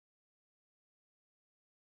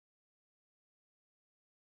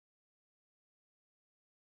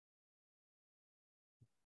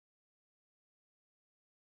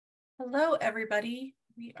Hello, everybody.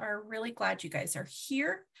 We are really glad you guys are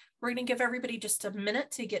here. We're going to give everybody just a minute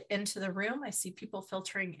to get into the room. I see people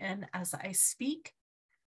filtering in as I speak.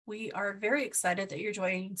 We are very excited that you're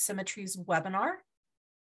joining Symmetry's webinar.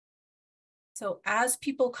 So as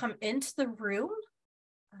people come into the room,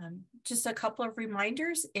 just a couple of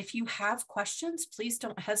reminders. If you have questions, please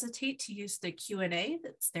don't hesitate to use the Q&A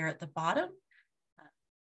that's there at the bottom.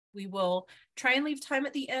 We will try and leave time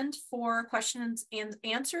at the end for questions and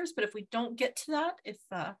answers, but if we don't get to that, if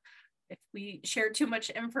we share too much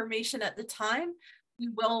information at the time, we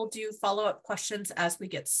will do follow-up questions as we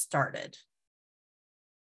get started.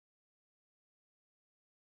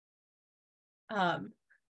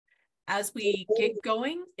 As we get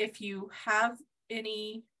going, if you have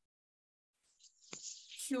any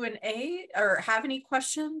Q&A or have any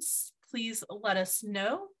questions, please let us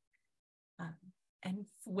know. And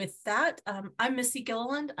with that, I'm Missy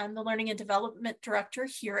Gilliland. I'm the Learning and Development Director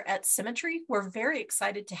here at Symmetry. We're very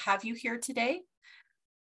excited to have you here today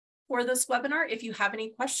for this webinar. If you have any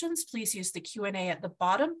questions, please use the Q&A at the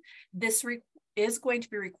bottom. This is going to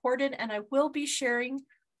be recorded, and I will be sharing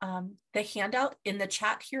the handout in the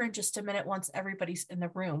chat here in just a minute once everybody's in the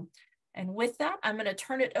room. And with that, I'm going to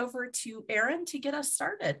turn it over to Erin to get us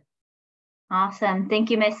started. Awesome. Thank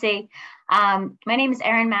you, Missy. My name is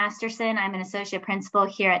Erin Masterson. I'm an associate principal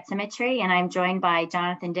here at Symmetry, and I'm joined by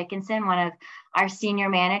Jonathan Dickinson, one of our senior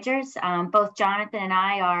managers. Both Jonathan and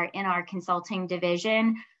I are in our consulting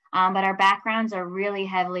division, but our backgrounds are really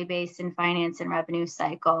heavily based in finance and revenue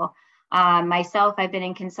cycle. Myself, I've been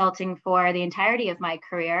in consulting for the entirety of my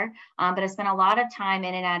career, but I spent a lot of time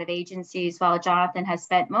in and out of agencies, while Jonathan has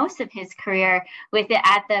spent most of his career with it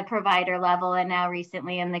at the provider level, and now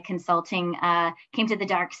recently in the consulting, came to the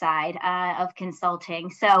dark side of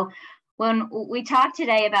consulting. So when we talk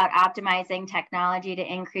today about optimizing technology to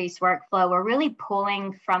increase workflow, we're really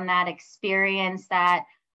pulling from that experience that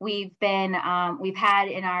we've had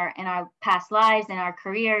in our past lives, in our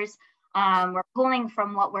careers. We're pulling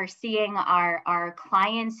from what we're seeing our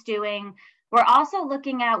clients doing. We're also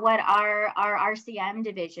looking at what our RCM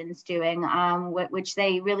division's doing, which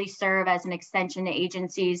they really serve as an extension to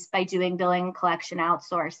agencies by doing billing collection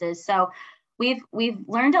outsources. So we've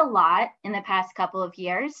learned a lot in the past couple of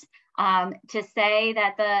years. To say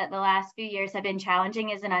that the last few years have been challenging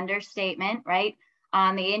is an understatement, right?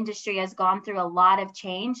 The industry has gone through a lot of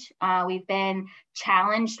change. We've been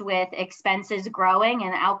challenged with expenses growing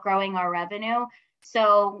and outgrowing our revenue.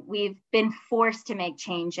 So we've been forced to make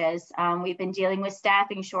changes. We've been dealing with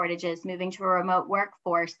staffing shortages, moving to a remote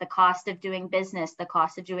workforce, the cost of doing business, the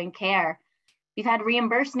cost of doing care. We've had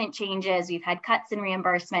reimbursement changes. We've had cuts in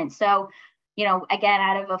reimbursement. So, you know, again,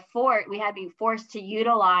 out of a fort, we had to be forced to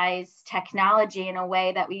utilize technology in a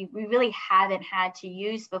way that we really haven't had to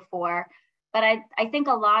use before. But I think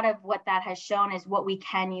a lot of what that has shown is what we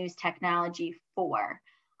can use technology for.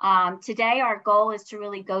 Today, our goal is to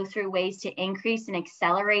really go through ways to increase and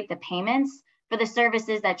accelerate the payments for the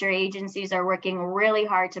services that your agencies are working really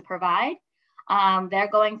hard to provide.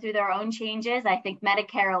 They're going through their own changes. I think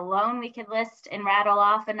Medicare alone, we could list and rattle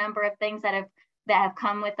off a number of things that have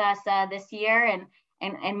come with us this year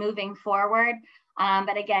and moving forward.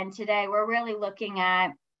 But again, today, we're really looking at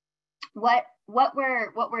what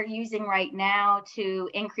we're using right now to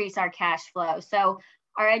increase our cash flow. So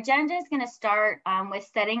our agenda is going to start with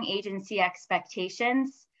setting agency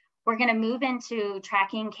expectations. We're going to move into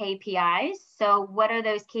tracking KPIs. So what are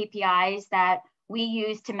those KPIs that we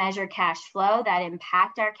use to measure cash flow that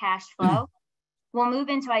impact our cash flow? We'll move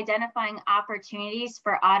into identifying opportunities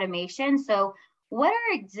for automation. So what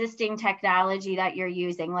are existing technology that you're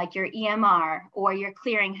using, like your EMR or your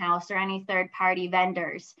clearinghouse or any third-party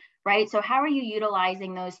vendors, right? So how are you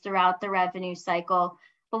utilizing those throughout the revenue cycle?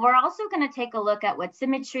 But we're also going to take a look at what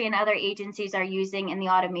Symmetry and other agencies are using in the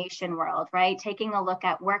automation world, right? Taking a look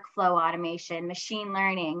at workflow automation, machine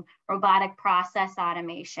learning, robotic process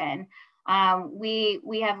automation.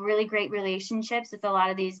 We have really great relationships with a lot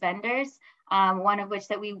of these vendors. One of which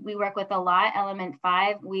that we work with a lot, Element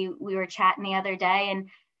 5. We were chatting the other day, and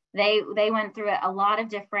they went through a lot of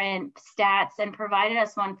different stats and provided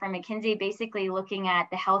us one from McKinsey, basically looking at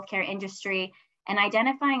the healthcare industry and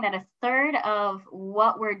identifying that a third of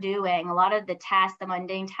what we're doing, a lot of the tasks, the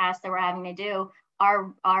mundane tasks that we're having to do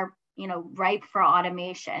are ripe for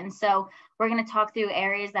automation. So we're going to talk through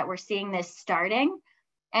areas that we're seeing this starting.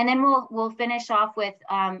 And then we'll finish off with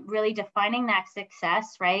really defining that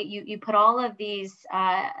success, right? You put all of these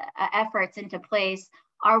efforts into place.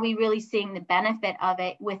 Are we really seeing the benefit of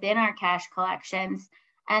it within our cash collections?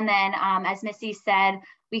 And then, as Missy said,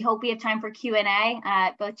 we hope we have time for Q&A.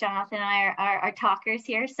 Both Jonathan and I are talkers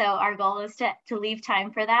here, so our goal is to leave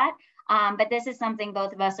time for that. But this is something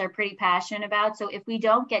both of us are pretty passionate about. So if we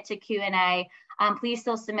don't get to Q&A, please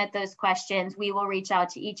still submit those questions. We will reach out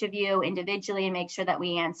to each of you individually and make sure that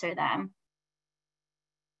we answer them.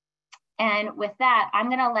 And with that, I'm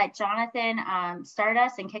going to let Jonathan start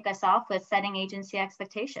us and kick us off with setting agency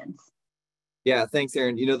expectations. Yeah, thanks,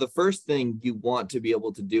 Erin. You know, the first thing you want to be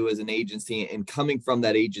able to do as an agency, and coming from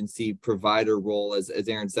that agency provider role, as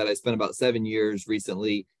Erin said, I spent about 7 years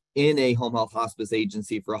recently in a home health hospice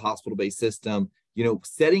agency for a hospital-based system, you know,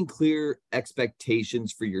 setting clear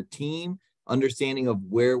expectations for your team, understanding of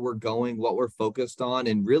where we're going, what we're focused on,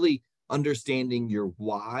 and really understanding your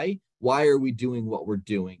why. Why are we doing what we're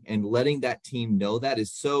doing? And letting that team know that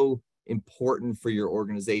is so important for your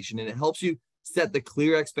organization. And it helps you set the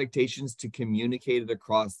clear expectations to communicate it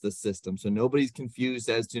across the system. So nobody's confused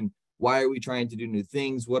as to why are we trying to do new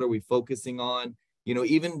things? What are we focusing on? You know,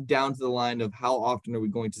 even down to the line of how often are we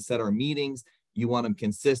going to set our meetings? You want them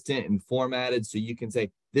consistent and formatted so you can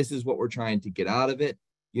say, this is what we're trying to get out of it.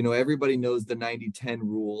 You know, everybody knows the 90-10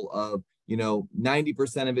 rule of, you know,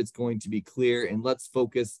 90% of it's going to be clear, and let's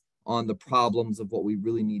focus on the problems of what we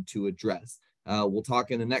really need to address. We'll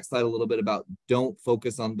talk in the next slide a little bit about don't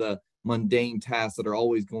focus on the mundane tasks that are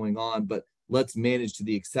always going on, but let's manage to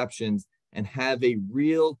the exceptions and have a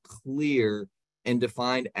real clear and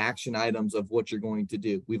defined action items of what you're going to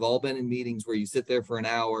do. We've all been in meetings where you sit there for an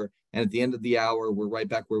hour, and at the end of the hour, we're right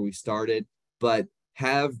back where we started, but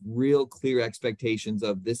have real clear expectations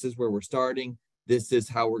of this is where we're starting, this is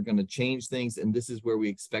how we're going to change things, and this is where we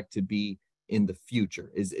expect to be in the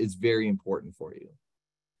future is very important for you.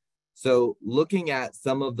 So looking at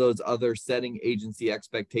some of those other setting agency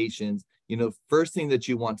expectations, you know, first thing that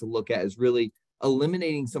you want to look at is really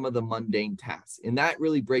eliminating some of the mundane tasks. And that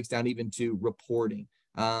really breaks down even to reporting.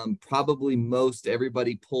 Probably most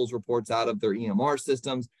everybody pulls reports out of their EMR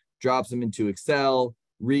systems, drops them into Excel,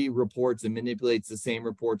 re-reports and manipulates the same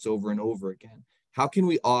reports over and over again. How can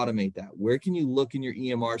we automate that? Where can you look in your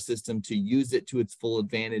EMR system to use it to its full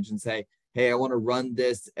advantage and say, hey, I want to run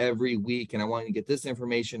this every week and I want to get this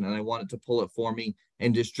information and I want it to pull it for me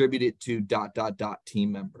and distribute it to ...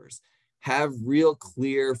 team members. Have real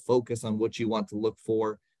clear focus on what you want to look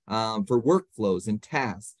for workflows and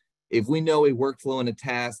tasks. If we know a workflow and a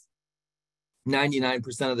task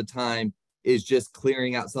 99% of the time is just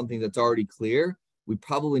clearing out something that's already clear, we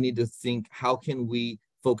probably need to think, how can we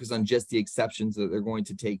focus on just the exceptions that are going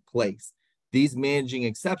to take place? These managing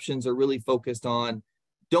exceptions are really focused on,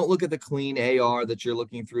 don't look at the clean AR that you're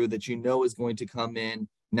looking through that you know is going to come in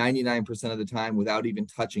 99% of the time without even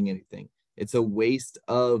touching anything. It's a waste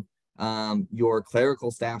of your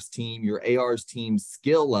clerical staff's team, your AR's team's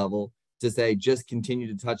skill level to say, just continue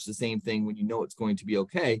to touch the same thing when you know it's going to be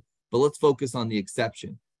okay. But let's focus on the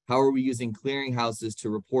exception. How are we using clearinghouses to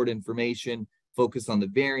report information, focus on the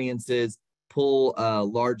variances, pull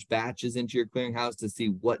large batches into your clearinghouse to see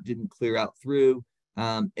what didn't clear out through,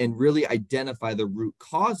 and really identify the root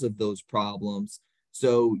cause of those problems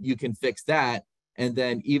so you can fix that. And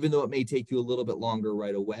then even though it may take you a little bit longer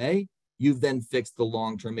right away, you've then fixed the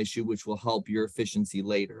long-term issue, which will help your efficiency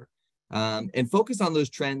later. And focus on those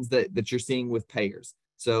trends that you're seeing with payers.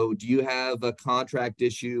 So do you have a contract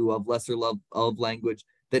issue of lesser love of language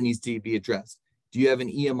that needs to be addressed? Do you have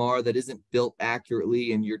an EMR that isn't built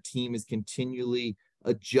accurately and your team is continually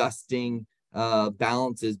adjusting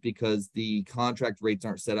balances because the contract rates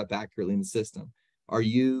aren't set up accurately in the system? Are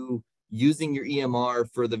you using your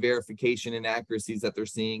EMR for the verification inaccuracies that they're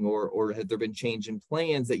seeing, or have there been change in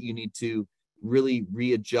plans that you need to really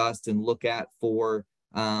readjust and look at for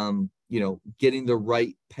getting the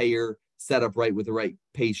right payer set up right with the right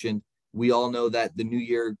patient? We all know that the new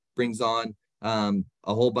year brings on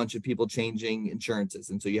a whole bunch of people changing insurances,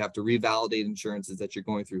 and so you have to revalidate insurances that you're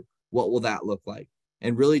going through. What will that look like?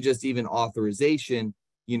 And really just even authorization,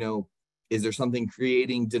 is there something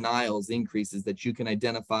creating denials, increases that you can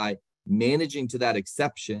identify, managing to that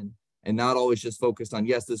exception and not always just focused on,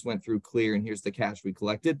 yes, this went through clear and here's the cash we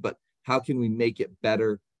collected, but how can we make it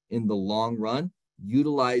better in the long run,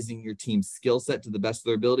 utilizing your team's skill set to the best of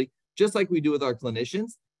their ability, just like we do with our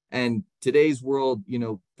clinicians. And today's world,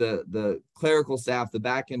 the clerical staff, the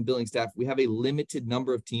back-end billing staff, we have a limited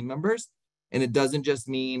number of team members, and it doesn't just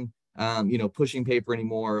mean pushing paper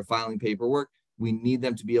anymore or filing paperwork. We need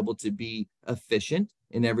them to be able to be efficient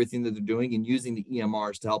in everything that they're doing and using the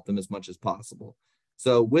EMRs to help them as much as possible.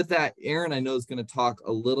 So with that, Erin, I know is going to talk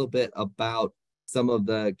a little bit about some of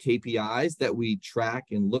the KPIs that we track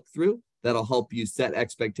and look through that'll help you set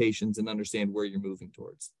expectations and understand where you're moving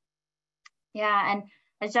towards. Yeah, and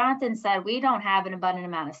as Jonathan said, we don't have an abundant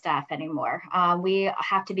amount of staff anymore. We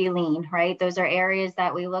have to be lean, right? Those are areas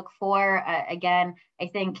that we look for. Again, I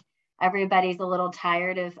think everybody's a little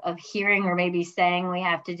tired of hearing or maybe saying we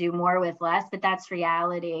have to do more with less, but that's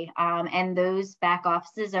reality. And those back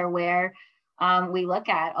offices are where we look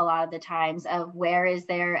at a lot of the times of where is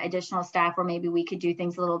there additional staff or maybe we could do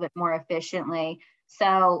things a little bit more efficiently.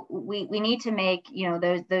 So we need to make, you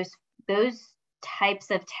know, those types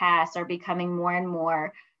of tasks are becoming more and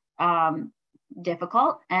more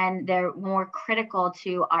difficult, and they're more critical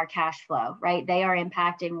to our cash flow, right? They are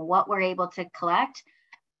impacting what we're able to collect,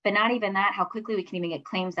 but not even that, how quickly we can even get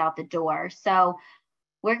claims out the door. So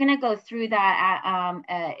we're going to go through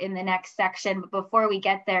that in the next section. But before we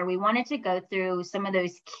get there, we wanted to go through some of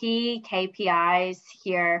those key KPIs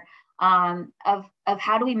here of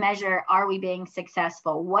how do we measure, are we being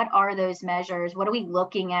successful? What are those measures? What are we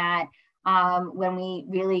looking at when we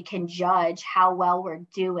really can judge how well we're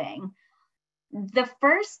doing? The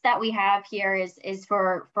first that we have here is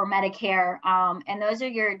for Medicare, and those are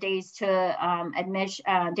your days to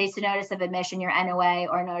days to notice of admission, your NOA,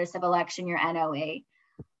 or notice of election, your NOE.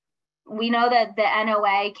 We know that the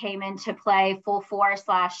NOA came into play full force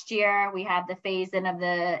last year. We have the phase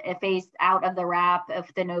out of the wrap of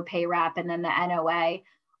the no pay wrap, and then the NOA.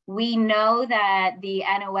 We know that the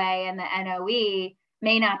NOA and the NOE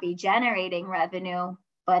may not be generating revenue,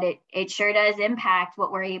 but it sure does impact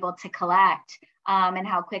what we're able to collect and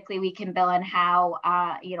how quickly we can bill and how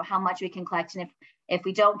much we can collect. And if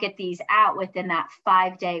we don't get these out within that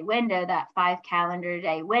 5-day window, that 5 calendar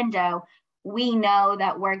day window, we know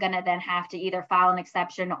that we're going to then have to either file an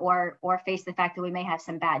exception or face the fact that we may have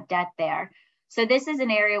some bad debt there. So this is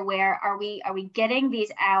an area where are we getting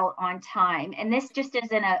these out on time? And this just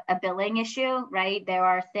isn't a billing issue, right? There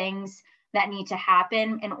are things that need to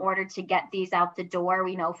happen in order to get these out the door.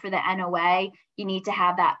 We know for the NOA, you need to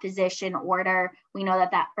have that physician order. We know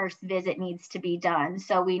that first visit needs to be done.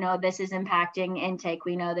 So we know this is impacting intake.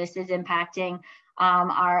 We know this is impacting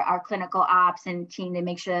our clinical ops and team to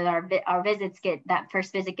make sure that our visits that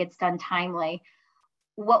first visit gets done timely.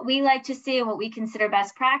 What we like to see and what we consider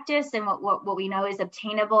best practice and what we know is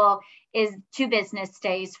obtainable is 2 business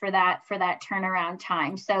days for that turnaround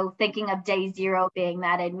time. So thinking of day 0 being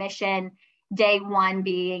that admission, day 1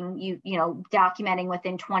 being you documenting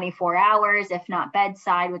within 24 hours, if not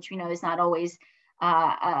bedside, which we know is not always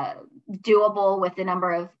doable with the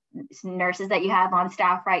number of nurses that you have on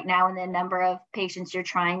staff right now and the number of patients you're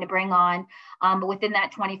trying to bring on, but within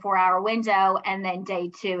that 24-hour window. And then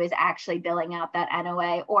day 2 is actually billing out that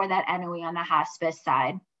NOA or that NOE on the hospice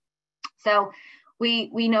side. So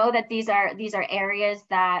we know that these are areas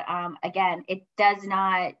that again, it does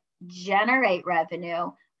not generate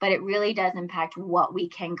revenue, but it really does impact what we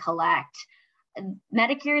can collect.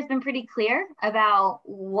 Medicare has been pretty clear about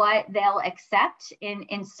what they'll accept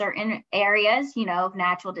in certain areas, of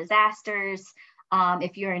natural disasters.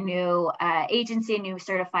 If you're a new agency, a new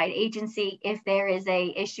certified agency, if there is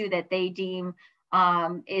a issue that they deem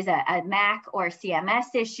is a MAC or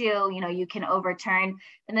CMS issue, you can overturn.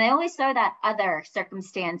 And they always throw that other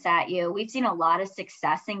circumstance at you. We've seen a lot of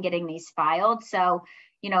success in getting these filed. So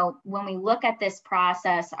when we look at this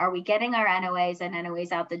process, are we getting our NOAs and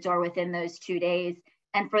NOAs out the door within those 2 days?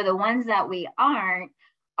 And for the ones that we aren't,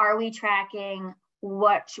 are we tracking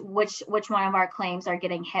which one of our claims are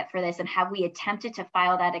getting hit for this? And have we attempted to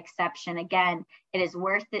file that exception? Again, it is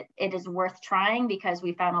worth it. It is worth trying because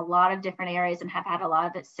we found a lot of different areas and have had a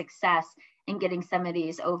lot of success in getting some of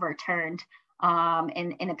these overturned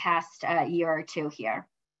in the past year or 2 here.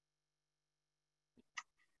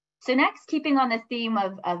 So next, keeping on the theme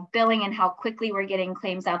of billing and how quickly we're getting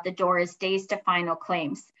claims out the door is days to final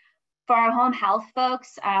claims. For our home health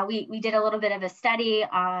folks, we did a little bit of a study.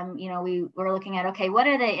 We were looking at, okay, what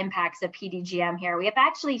are the impacts of PDGM here? We have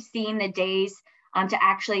actually seen the days to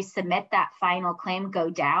actually submit that final claim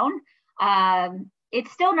go down.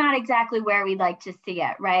 It's still not exactly where we'd like to see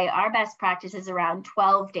it, right? Our best practice is around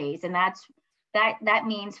 12 days, and that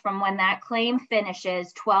means from when that claim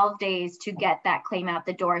finishes, 12 days to get that claim out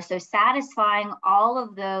the door. So satisfying all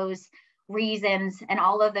of those reasons and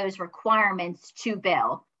all of those requirements to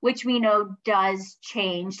bill, which we know does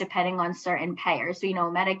change depending on certain payers. We know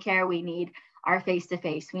Medicare, we need our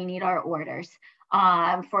face-to-face, we need our orders.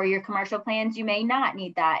 For your commercial plans, you may not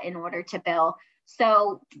need that in order to bill.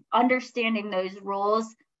 So understanding those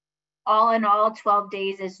rules, all in all, 12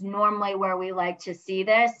 days is normally where we like to see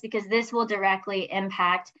this because this will directly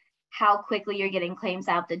impact how quickly you're getting claims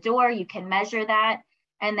out the door. You can measure that,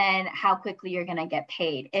 and then how quickly you're going to get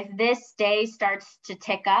paid. If this day starts to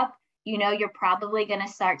tick up, you're probably going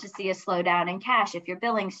to start to see a slowdown in cash. If your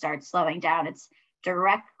billing starts slowing down, it's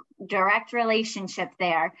direct relationship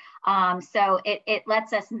there. So it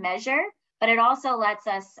lets us measure but it also lets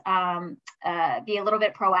us be a little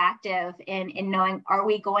bit proactive in knowing, are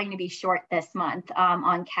we going to be short this month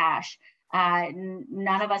on cash?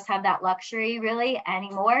 None of us have that luxury really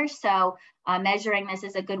anymore. So measuring this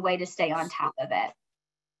is a good way to stay on top of it.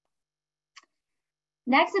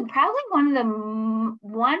 Next, and probably one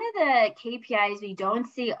of the KPIs we don't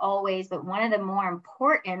see always, but one of the more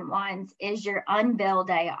important ones is your unbilled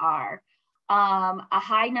AR. A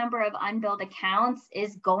high number of unbilled accounts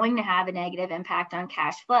is going to have a negative impact on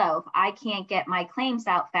cash flow. If I can't get my claims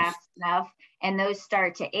out fast enough and those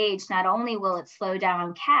start to age, not only will it slow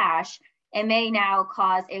down cash, it may now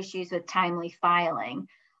cause issues with timely filing.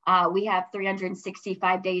 We have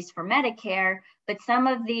 365 days for Medicare, but some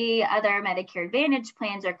of the other Medicare Advantage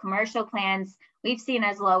plans or commercial plans, we've seen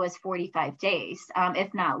as low as 45 days,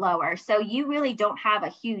 if not lower. So you really don't have a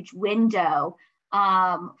huge window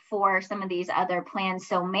for some of these other plans.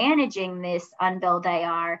 So managing this unbilled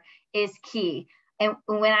AR is key. And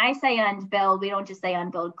when I say unbilled, we don't just say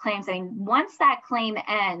unbilled claims. I mean, once that claim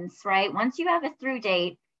ends, right? Once you have a through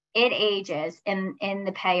date, it ages in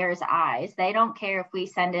the payer's eyes. They don't care if we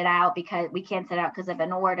send it out because we can't send it out because of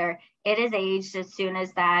an order. It is aged as soon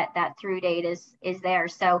as that through date is there.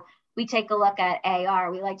 So we take a look at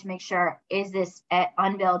AR. We like to make sure, is this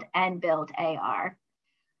unbilled and billed AR?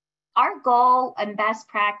 Our goal and best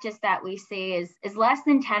practice that we see is less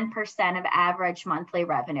than 10% of average monthly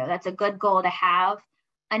revenue. That's a good goal to have.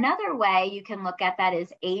 Another way you can look at that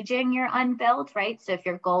is aging your unbilled, right? So if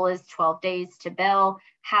your goal is 12 days to bill,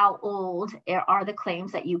 how old are the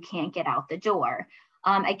claims that you can't get out the door?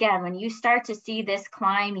 Again, when you start to see this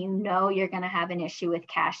climb, you know you're going to have an issue with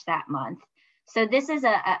cash that month. So this is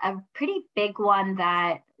a pretty big one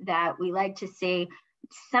that we like to see.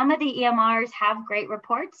 Some of the EMRs have great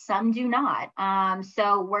reports, some do not.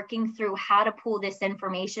 So working through how to pull this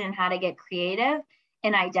information and how to get creative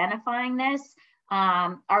in identifying this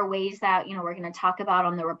are ways that, you know, we're going to talk about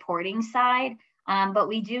on the reporting side. But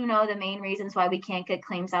we do know the main reasons why we can't get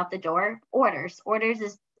claims out the door: orders,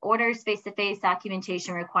 face-to-face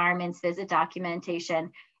documentation requirements, visit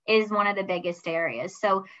documentation is one of the biggest areas.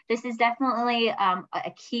 So this is definitely a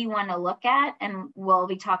key one to look at, and we'll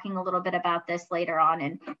be talking a little bit about this later on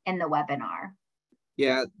in the webinar.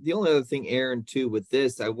 Yeah, the only other thing, Erin, too, with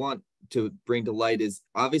this, I want to bring to light is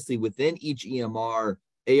obviously within each EMR,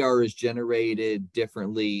 AR is generated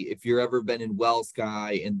differently. If you've ever been in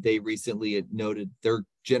Wellsky, and they recently noted they're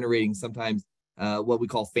generating sometimes what we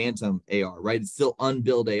call phantom AR, right? It's still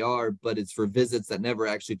unbilled AR, but it's for visits that never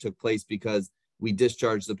actually took place because we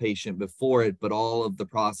discharged the patient before it, but all of the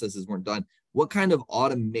processes weren't done. What kind of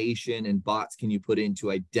automation and bots can you put in to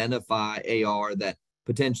identify AR that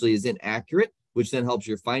potentially is inaccurate, which then helps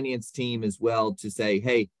your finance team as well to say,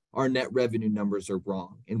 hey, our net revenue numbers are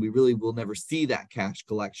wrong, and we really will never see that cash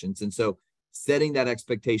collections. And so setting that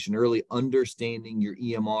expectation early, understanding your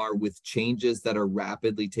EMR with changes that are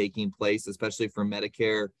rapidly taking place, especially for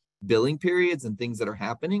Medicare billing periods and things that are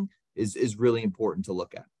happening, is really important to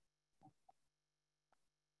look at.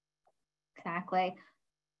 Exactly.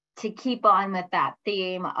 To keep on with that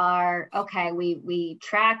theme, okay, we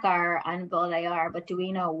track our unbilled AR, but do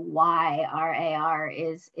we know why our AR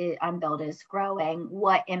is unbilled is growing?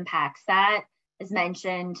 What impacts that? As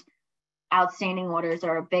mentioned, outstanding orders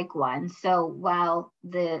are a big one. So while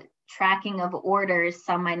the tracking of orders,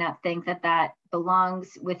 some might not think that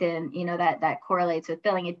belongs within, you know, that correlates with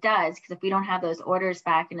billing. It does, because if we don't have those orders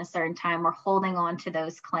back in a certain time, we're holding on to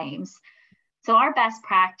those claims. So our best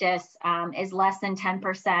practice is less than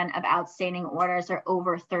 10% of outstanding orders are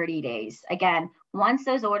over 30 days. Again, once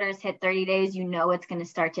those orders hit 30 days, you know it's going to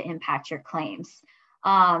start to impact your claims.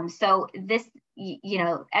 So this, you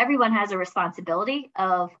know, everyone has a responsibility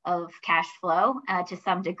of cash flow to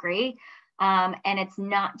some degree. And it's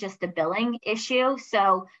not just a billing issue.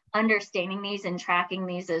 So understanding these and tracking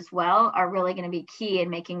these as well are really going to be key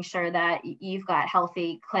in making sure that you've got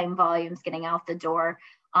healthy claim volumes getting out the door.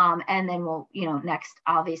 And then we'll, you know, next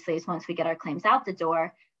obviously is once we get our claims out the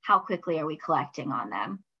door, how quickly are we collecting on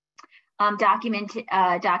them?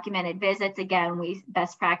 Documented visits, again, we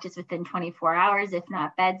best practice within 24 hours, if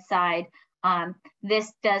not bedside.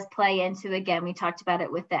 This does play into, again, we talked about it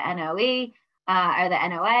with the NOE or the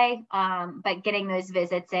NOA, but getting those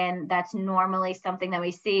visits in, that's normally something that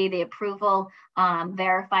we see, the approval,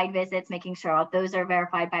 verified visits, making sure all those are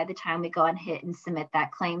verified by the time we go and hit and submit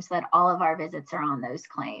that claim so that all of our visits are on those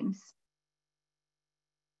claims.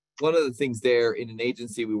 One of the things there in an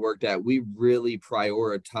agency we worked at, we really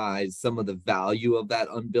prioritize some of the value of that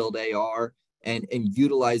unbilled AR and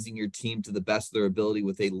utilizing your team to the best of their ability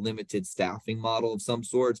with a limited staffing model of some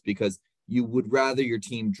sorts, because you would rather your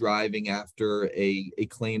team driving after a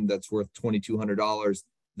claim that's worth $2,200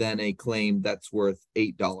 than a claim that's worth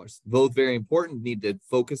 $8. Both very important, need to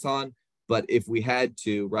focus on, but if we had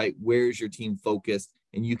to, right, where's your team focused?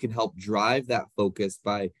 And you can help drive that focus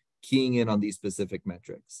by keying in on these specific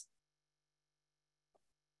metrics.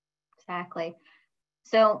 Exactly.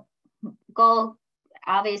 So goal,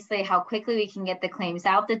 obviously, how quickly we can get the claims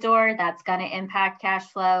out the door, that's going to impact cash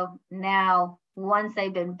flow. Now, once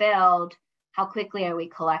they've been billed, how quickly are we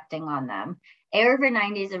collecting on them? AR over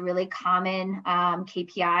 90 is a really common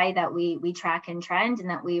KPI that we track and trend, and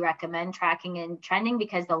that we recommend tracking and trending,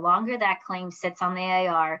 because the longer that claim sits on the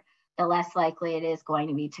AR, the less likely it is going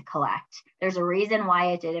to be to collect. There's a reason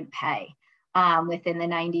why it didn't pay within the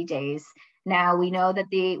 90 days. Now, we know that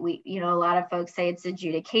a lot of folks say it's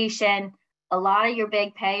adjudication. A lot of your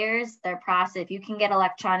big payers, their process, if you can get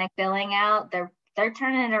electronic billing out, they're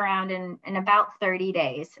turning it around in about 30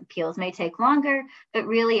 days. Appeals may take longer, but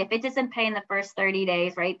really, if it doesn't pay in the first 30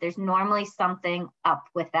 days, right, there's normally something up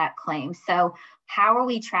with that claim. So how are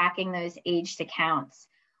we tracking those aged accounts?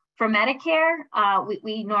 For Medicare,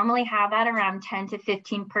 we normally have that around 10 to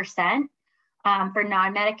 15%. For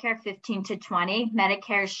non-Medicare, 15 to 20.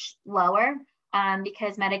 Medicare's lower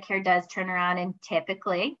because Medicare does turn around, and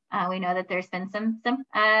typically, we know that there's been some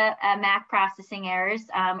MAC processing errors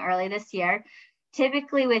early this year.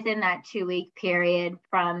 Typically within that 2-week period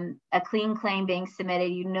from a clean claim being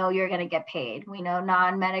submitted, you're going to get paid. We know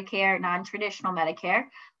non-Medicare, non-traditional Medicare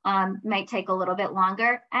might take a little bit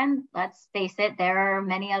longer. And let's face it, there are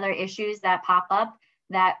many other issues that pop up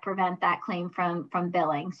that prevent that claim from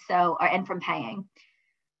billing, and from paying.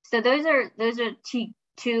 So those are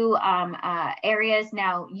two areas.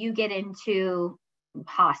 Now you get into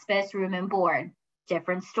hospice, room and board,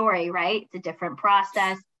 different story, right? It's a different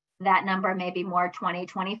process. That number may be more 20,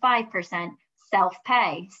 25%.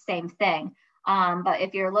 Self-pay, same thing. But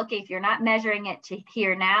if you're not measuring it to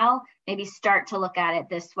here now, maybe start to look at it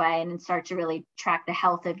this way and start to really track the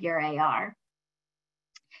health of your AR.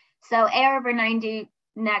 So AR over 90,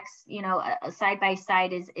 next, side by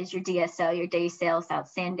side is your DSO, your day sales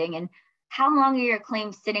outstanding, and how long are your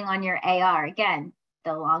claims sitting on your AR? Again,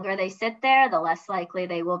 the longer they sit there, the less likely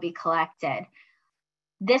they will be collected.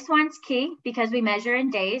 This one's key because we measure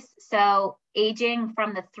in days. So aging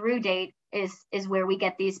from the through date is where we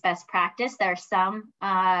get these best practice. There are some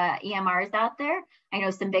EMRs out there. I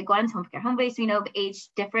know some big ones, Home Care Home Base, we know age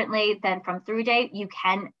differently than from through date. You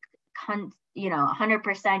can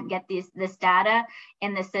 100% get this data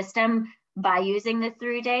in the system by using the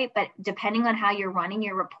through date, but depending on how you're running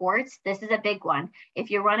your reports, this is a big one.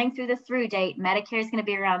 If you're running through the through date, Medicare is going to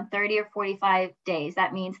be around 30 or 45 days.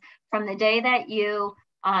 That means from the day that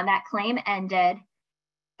that claim ended,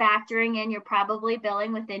 factoring in you're probably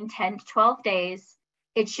billing within 10 to 12 days,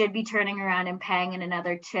 it should be turning around and paying in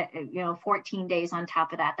another 14 days on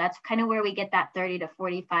top of that. That's kind of where we get that 30 to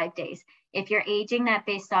 45 days. If you're aging that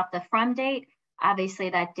based off the from date, obviously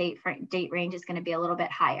that date range is going to be a little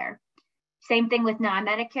bit higher. Same thing with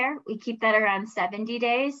non-Medicare. We keep that around 70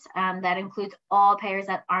 days. That includes all payers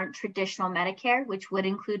that aren't traditional Medicare, which would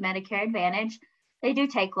include Medicare Advantage. They do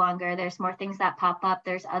take longer. There's more things that pop up.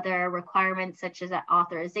 There's other requirements such as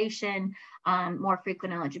authorization, more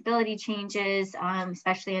frequent eligibility changes,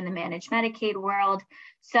 especially in the managed Medicaid world.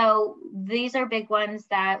 So these are big ones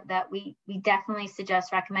that we definitely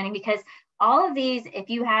suggest recommending, because all of these, if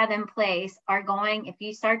you have in place, if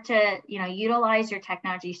you start to utilize your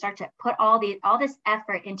technology, you start to put all this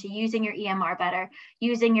effort into using your EMR better,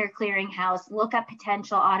 using your clearinghouse, look at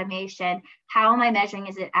potential automation. How am I measuring?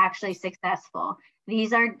 Is it actually successful?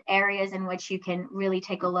 These are areas in which you can really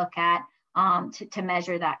take a look at to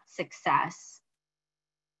measure that success.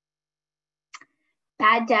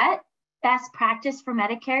 Bad debt, best practice for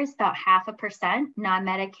Medicare is about 0.5%,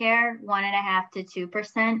 non-Medicare 1.5% to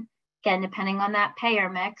 2%. Again, depending on that payer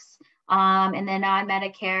mix. And the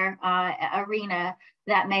non-Medicare arena,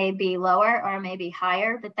 that may be lower or maybe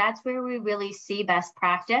higher, but that's where we really see best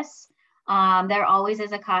practice. There always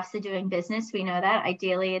is a cost of doing business. We know that.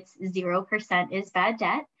 Ideally, it's 0% is bad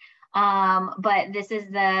debt. But this is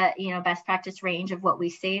the best practice range of what we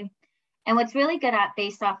see. And what's really good at,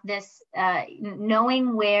 based off this,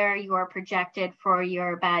 knowing where you're projected for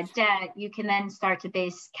your bad debt, you can then start to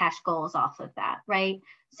base cash goals off of that, right?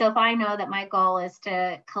 So if I know that my goal is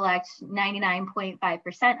to collect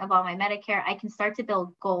 99.5% of all my Medicare, I can start to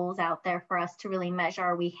build goals out there for us to really measure,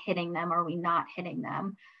 are we hitting them, or are we not hitting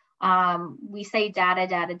them? We say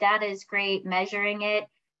data is great. Measuring it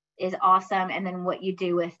is awesome. And then what you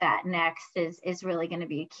do with that next is really going to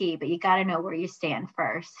be a key, but you got to know where you stand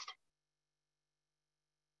first.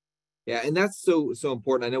 Yeah, and that's so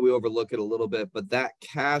important. I know we overlook it a little bit, but that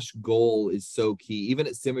cash goal is so key. Even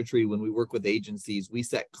at Symmetry, when we work with agencies, we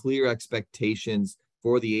set clear expectations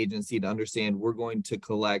for the agency to understand we're going to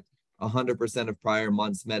collect 100% of prior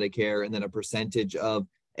months Medicare and then a percentage of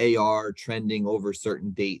AR trending over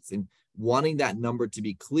certain dates, and wanting that number to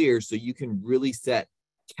be clear so you can really set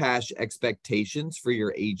cash expectations for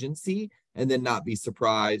your agency and then not be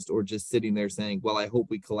surprised or just sitting there saying, well, I hope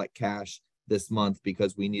we collect cash this month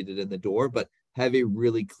because we need it in the door, but have a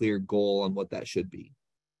really clear goal on what that should be.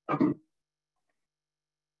 And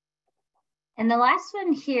the last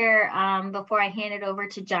one here, before I hand it over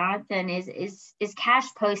to Jonathan, is cash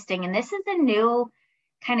posting. And this is a new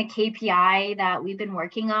kind of KPI that we've been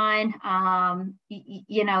working on.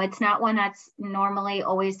 You know, it's not one that's normally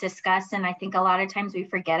always discussed. And I think a lot of times we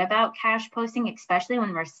forget about cash posting, especially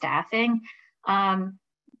when we're staffing.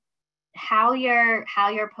 How you're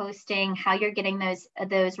posting, how you're getting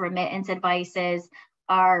those remittance advices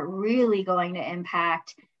are really going to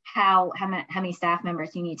impact how many staff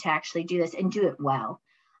members you need to actually do this and do it well.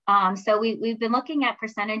 So we've been looking at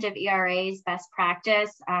percentage of ERAs, best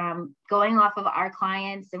practice, going off of our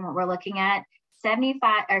clients, and what we're looking at,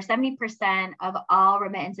 70% of all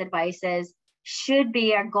remittance advices should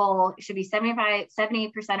be, our goal should be 70%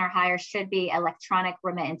 or higher should be electronic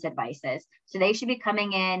remittance advices. So they should be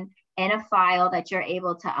coming in a file that you're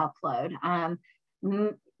able to upload.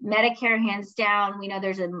 Medicare, hands down, we know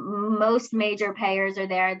there's most major payers are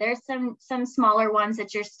there. There's some smaller ones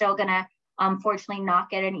that you're still gonna unfortunately not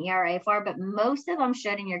get an ERA for, but most of them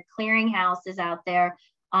should, and your clearinghouses out there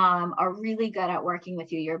are really good at working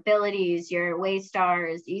with you. Your Abilities, your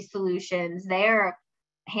Waystars, eSolutions, they're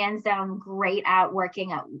hands down great at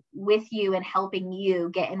working with you and helping you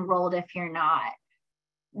get enrolled if you're not.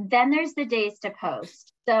 Then there's the days to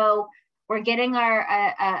post. So we're getting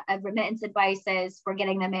our remittance advices, we're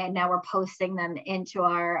getting them in, now we're posting them into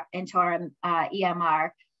our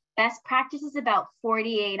EMR. Best practice is about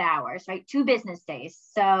 48 hours, right? 2 business days.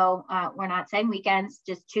 So we're not saying weekends,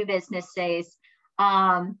 just 2 business days.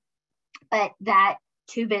 But that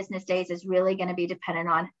 2 business days is really going to be dependent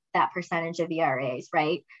on that percentage of ERAs,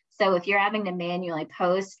 right? So if you're having to manually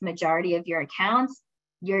post majority of your accounts,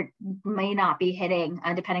 you may not be hitting,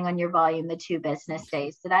 depending on your volume, the 2 business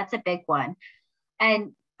days. So that's a big one.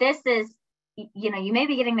 And this is, you know, you may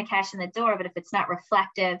be getting the cash in the door, but if it's not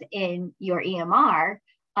reflective in your EMR,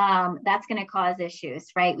 that's going to cause issues,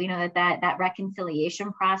 right? We know that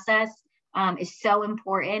reconciliation process is so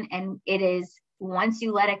important, and it is, once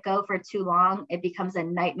you let it go for too long, it becomes a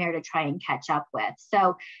nightmare to try and catch up with.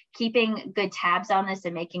 So keeping good tabs on this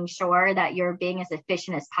and making sure that you're being as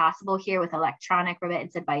efficient as possible here with electronic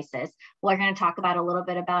remittance advices. We're going to talk about a little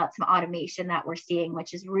bit about some automation that we're seeing,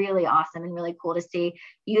 which is really awesome and really cool to see.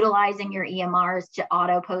 Utilizing your EMRs to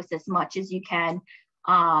auto post as much as you can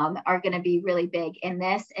are going to be really big in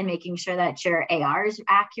this, and making sure that your AR is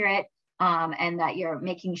accurate. And that you're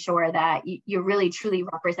making sure that you're really truly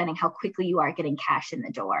representing how quickly you are getting cash in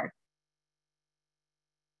the door.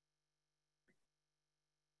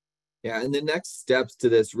 Yeah, and the next steps to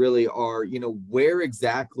this really are, you know, where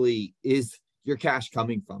exactly is your cash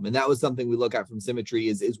coming from? And that was something we look at from Symmetry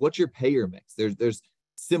is what's your payer mix? There's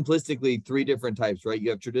simplistically 3 different types, right?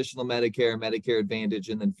 You have traditional Medicare, Medicare Advantage,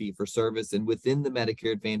 and then fee for service. And within the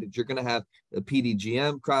Medicare Advantage, you're going to have a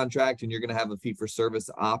PDGM contract and you're going to have a fee for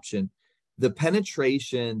service option. The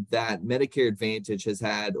penetration that Medicare Advantage has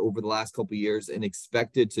had over the last couple of years and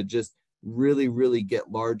expected to just really, really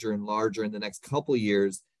get larger and larger in the next couple of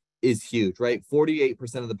years is huge, right? 48%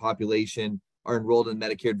 of the population are enrolled in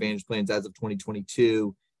Medicare Advantage plans as of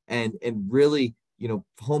 2022. And really, you know,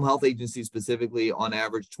 home health agencies specifically, on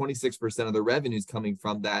average, 26% of the revenues coming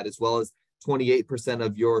from that, as well as 28%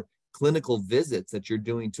 of your clinical visits that you're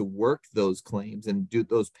doing to work those claims and do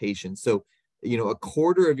those patients. So, you know, a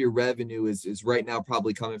quarter of your revenue is right now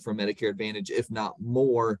probably coming from Medicare Advantage, if not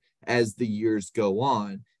more, as the years go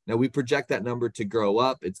on. Now, we project that number to grow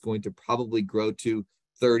up. It's going to probably grow to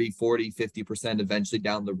 30, 40, 50% eventually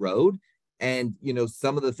down the road. And, you know,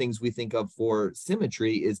 some of the things we think of for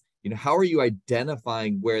Symmetry is, you know, how are you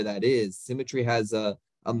identifying where that is? Symmetry has a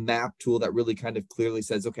map tool that really kind of clearly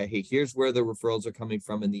says, okay, hey, here's where the referrals are coming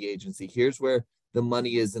from in the agency. Here's where the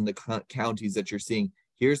money is in the counties that you're seeing.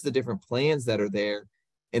 Here's the different plans that are there.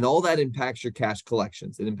 And all that impacts your cash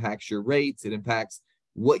collections. It impacts your rates. It impacts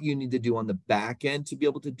what you need to do on the back end to be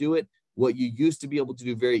able to do it. What you used to be able to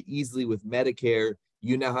do very easily with Medicare,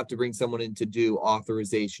 you now have to bring someone in to do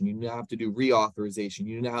authorization. You now have to do reauthorization.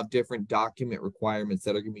 You now have different document requirements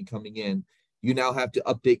that are going to be coming in. You now have to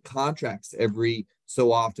update contracts every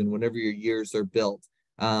so often whenever your years are built.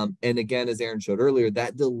 And again, as Erin showed earlier,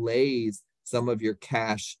 that delays some of your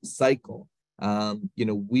cash cycle.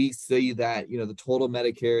 We see that, the total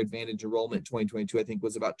Medicare Advantage enrollment in 2022, I think,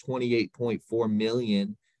 was about 28.4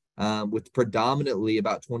 million, with predominantly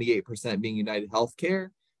about 28% being United Healthcare,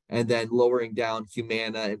 and then lowering down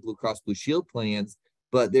Humana and Blue Cross Blue Shield plans.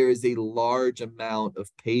 But there is a large amount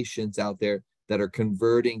of patients out there that are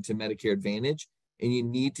converting to Medicare Advantage, and you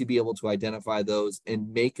need to be able to identify those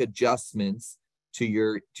and make adjustments to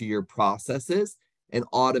your processes and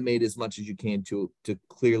automate as much as you can to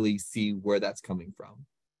clearly see where that's coming from.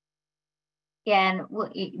 Yeah,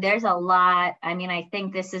 and there's a lot. I mean, I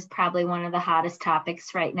think this is probably one of the hottest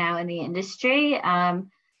topics right now in the industry.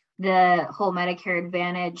 The whole Medicare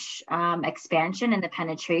Advantage expansion and the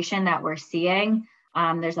penetration that we're seeing.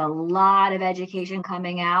 There's a lot of education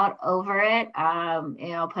coming out over it.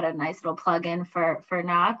 Put a nice little plug in for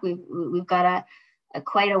NOC. We've got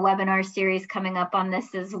quite a webinar series coming up on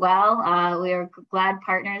this as well. We're glad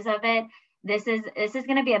partners of it. This is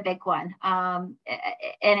going to be a big one. And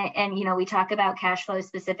we talk about cash flow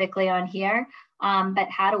specifically on here, but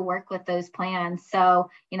how to work with those plans. So,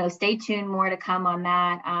 stay tuned, more to come on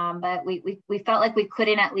that. But we felt like we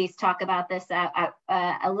couldn't at least talk about this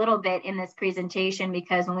a little bit in this presentation,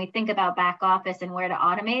 because when we think about back office and where to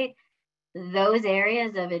automate, those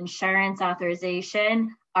areas of insurance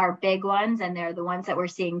authorization are big ones, and they're the ones that we're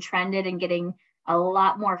seeing trended and getting a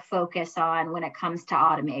lot more focus on when it comes to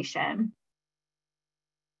automation.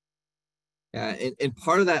 Yeah, and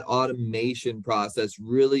part of that automation process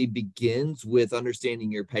really begins with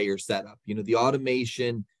understanding your payer setup. The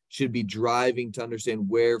automation should be driving to understand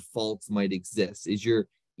where faults might exist. Is your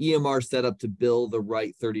EMR set up to bill the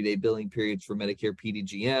right 30-day billing periods for Medicare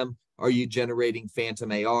PDGM? Are you generating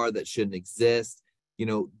phantom AR that shouldn't exist?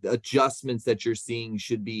 Adjustments that you're seeing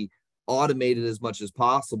should be automated as much as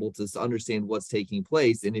possible to understand what's taking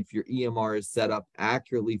place. And if your EMR is set up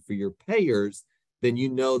accurately for your payers, then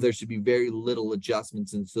there should be very little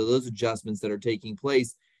adjustments. And so those adjustments that are taking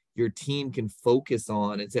place, your team can focus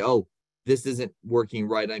on and say, oh, this isn't working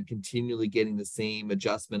right. I'm continually getting the same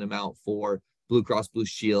adjustment amount for Blue Cross Blue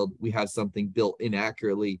Shield. We have something built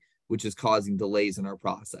inaccurately, which is causing delays in our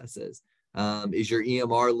processes. Is your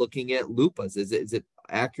EMR looking at LUPAs? Is it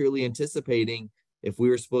accurately anticipating if we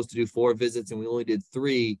were supposed to do 4 visits and we only did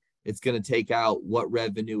 3, it's going to take out what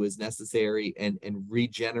revenue is necessary and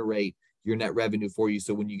regenerate your net revenue for you.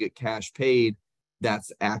 So when you get cash paid,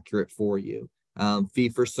 that's accurate for you. Fee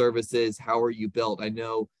for services, how are you built? I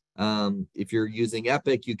know if you're using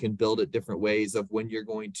Epic, you can build it different ways of when you're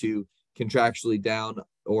going to contractually down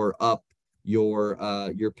or up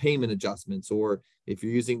your payment adjustments. Or if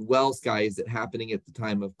you're using Wellsky, is it happening at the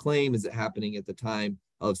time of claim? Is it happening at the time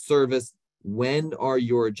of service? When are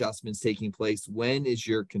your adjustments taking place? When is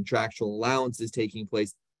your contractual allowances taking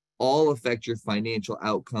place? All affect your financial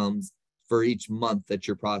outcomes for each month that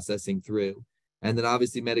you're processing through. And then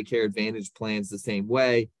obviously Medicare Advantage plans the same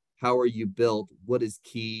way. How are you built? What is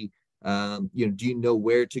key? Do you know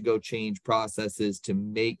where to go change processes to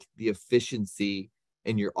make the efficiency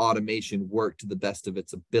and your automation work to the best of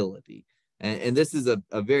its ability? And this is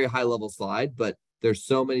a very high level slide, but there's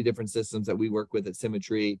so many different systems that we work with at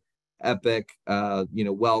Symmetry, Epic,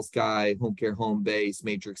 Wellsky, Home Care, Home Base,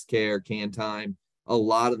 Matrix Care, CanTime. A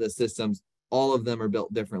lot of the systems, all of them are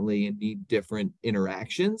built differently and need different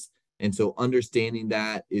interactions. And so understanding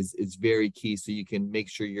that is very key, so you can make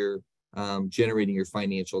sure you're generating your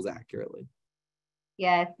financials accurately.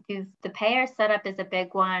 Yeah, the payer setup is a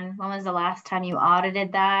big one. When was the last time you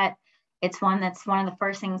audited that? It's one of the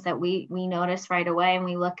first things that we notice right away, and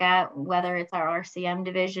we look at whether it's our RCM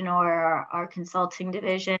division or our consulting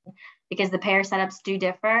division, because the payer setups do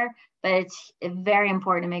differ, but it's very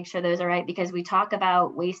important to make sure those are right, because we talk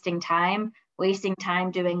about wasting time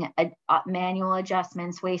doing manual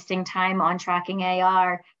adjustments, wasting time on tracking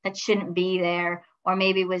AR that shouldn't be there, or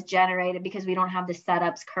maybe was generated because we don't have the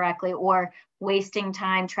setups correctly, or wasting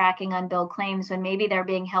time tracking unbilled claims when maybe they're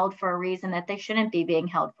being held for a reason that they shouldn't be being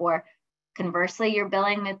held for. Conversely, you're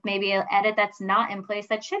billing with maybe an edit that's not in place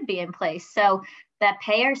that should be in place. So that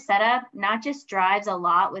payer setup not just drives a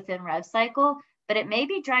lot within rev cycle, but it may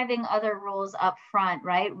be driving other rules up front,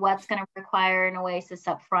 right? What's going to require an OASIS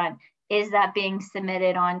up front? Is that being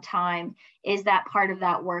submitted on time? Is that part of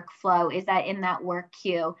that workflow? Is that in that work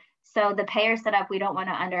queue? So the payer setup, we don't want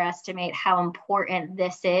to underestimate how important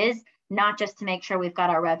this is, not just to make sure we've got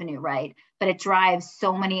our revenue right, but it drives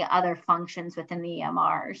so many other functions within the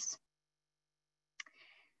EMRs.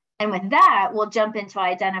 And with that, we'll jump into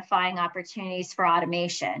identifying opportunities for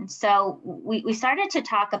automation. So we started to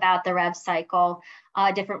talk about the rev cycle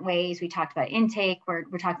different ways. We talked about intake. We're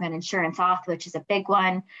talking about insurance auth, which is a big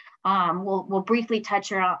one. We'll briefly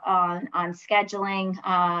touch on scheduling,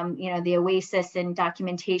 the OASIS and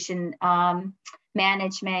documentation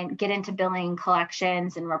management, get into billing,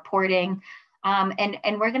 collections, and reporting.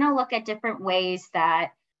 And we're going to look at different ways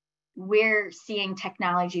that we're seeing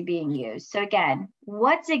technology being used. So again,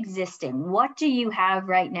 what's existing? What do you have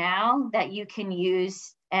right now that you can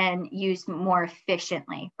use and use more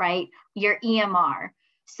efficiently, right? Your EMR.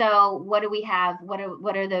 So what do we have? What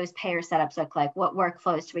are those payer setups look like? What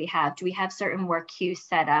workflows do we have? Do we have certain work queues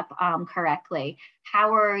set up correctly?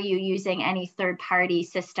 How are you using any third-party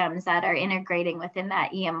systems that are integrating within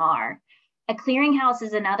that EMR? A clearinghouse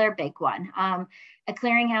is another big one. A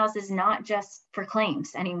clearinghouse is not just for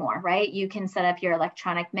claims anymore, right? You can set up your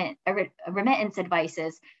electronic remittance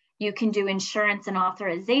advices. You can do insurance and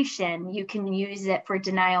authorization. You can use it for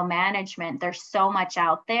denial management. There's so much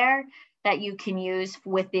out there that you can use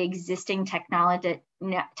with the existing technology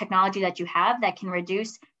that you have that can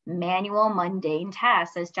reduce manual, mundane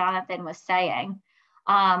tasks, as Jonathan was saying.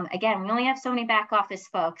 Again, we only have so many back office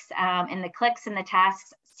folks, and the clicks and the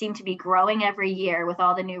tasks seem to be growing every year with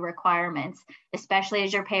all the new requirements, especially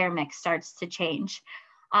as your payer mix starts to change.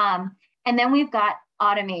 And then we've got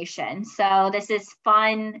automation. So this is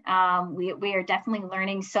fun. We are definitely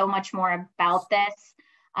learning so much more about this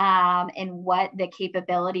and what the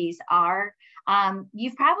capabilities are.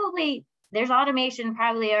 There's automation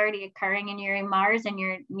probably already occurring in your EMRs, and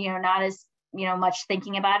you're not as much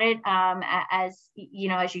thinking about it as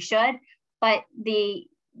you should. But the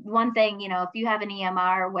one thing, if you have an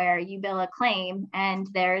EMR where you bill a claim and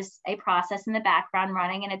there's a process in the background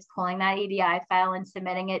running and it's pulling that EDI file and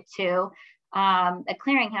submitting it to a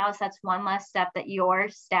clearinghouse, that's one less step that your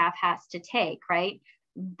staff has to take, right?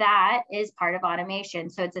 That is part of automation.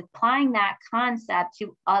 So it's applying that concept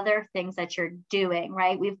to other things that you're doing,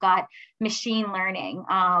 right? We've got machine learning,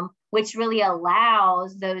 which really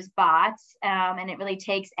allows those bots, and it really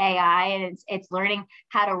takes AI and it's learning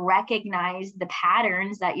how to recognize the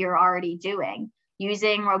patterns that you're already doing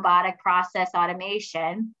using robotic process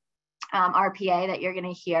automation. RPA that you're going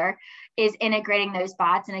to hear is integrating those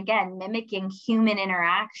bots and again mimicking human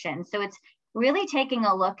interaction. So it's really taking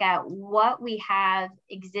a look at what we have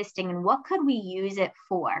existing and what could we use it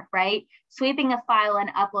for, right? Sweeping a file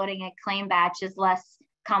and uploading a claim batch is less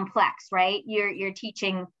complex, right? You're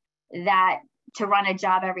teaching that to run a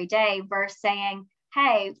job every day versus saying,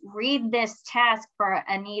 hey, read this task for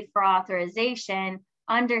a need for authorization,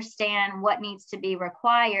 understand what needs to be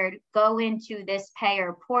required, go into this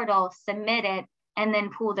payer portal, submit it, and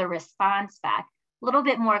then pull the response back. A little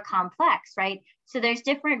bit more complex, right? So there's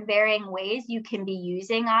different varying ways you can be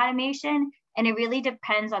using automation, and it really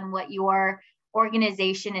depends on what your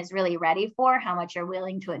organization is really ready for, how much you're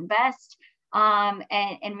willing to invest,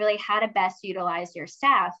 and really how to best utilize your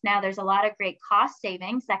staff. Now, there's a lot of great cost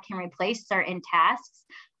savings that can replace certain tasks,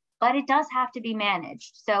 but it does have to be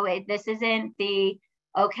managed. So this isn't the,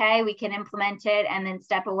 okay, we can implement it and then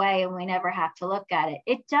step away and we never have to look at it.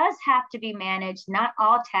 It does have to be managed. Not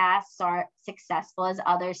all tasks are successful as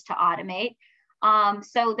others to automate.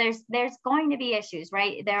 So there's going to be issues,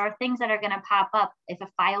 right? There are things that are going to pop up if a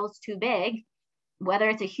file's too big, whether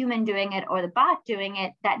it's a human doing it or the bot doing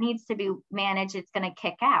it, that needs to be managed. It's going to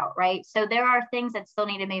kick out, right? So there are things that still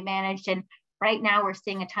need to be managed. And right now we're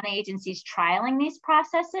seeing a ton of agencies trialing these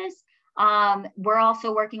processes. We're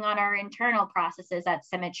also working on our internal processes at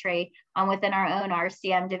Symmetry within our own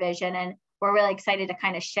RCM division. And we're really excited to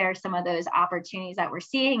kind of share some of those opportunities that we're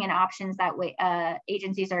seeing and options that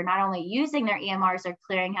agencies are not only using their EMRs or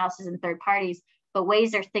clearinghouses and third parties, but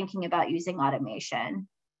ways they're thinking about using automation.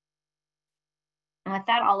 And with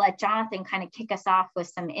that, I'll let Jonathan kind of kick us off with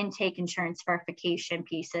some intake insurance verification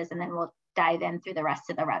pieces, and then we'll dive in through the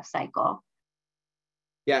rest of the rev cycle.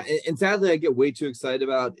 Yeah, and sadly, I get way too excited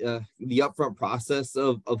about the upfront process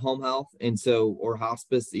of home health, or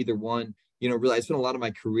hospice, either one. Really, I spent a lot of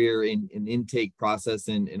my career in intake process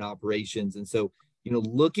and operations, and so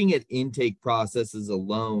looking at intake processes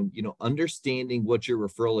alone, understanding what your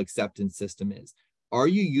referral acceptance system is. Are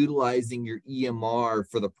you utilizing your EMR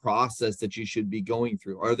for the process that you should be going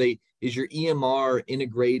through? Is your EMR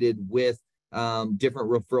integrated with different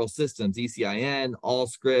referral systems, ECIN,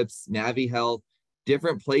 Allscripts, NaviHealth,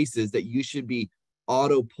 different places that you should be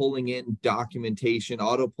auto pulling in documentation,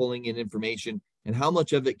 auto pulling in information, and how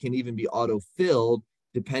much of it can even be auto filled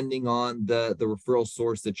depending on the referral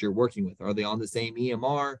source that you're working with. Are they on the same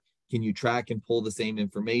EMR? Can you track and pull the same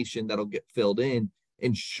information that'll get filled in?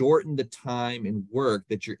 and shorten the time and work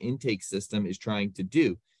that your intake system is trying to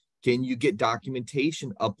do? Can you get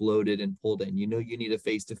documentation uploaded and pulled in? You know, you need a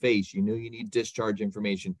face-to-face, you know, you need discharge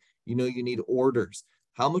information, you know, you need orders.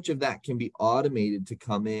 How much of that can be automated to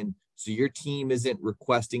come in so your team isn't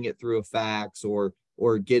requesting it through a fax or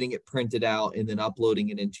getting it printed out and then uploading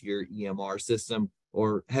it into your EMR system,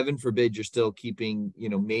 or heaven forbid, you're still keeping, you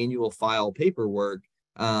know, manual file paperwork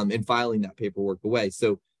and filing that paperwork away.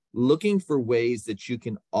 So looking for ways that you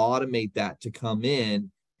can automate that to come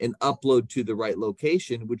in and upload to the right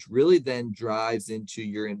location, which really then drives into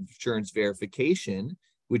your insurance verification,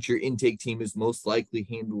 which your intake team is most likely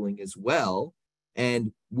handling as well.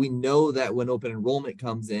 And we know that when open enrollment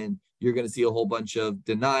comes in, you're going to see a whole bunch of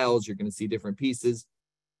denials. You're going to see different pieces,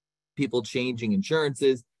 people changing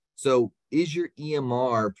insurances. So is your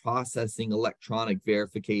EMR processing electronic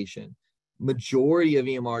verification? Majority of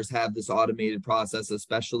EMRs have this automated process,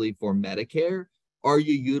 especially for Medicare. Are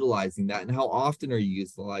you utilizing that? And how often are you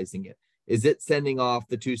utilizing it? Is it sending off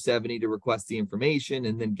the 270 to request the information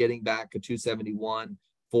and then getting back a 271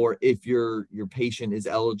 for if your patient is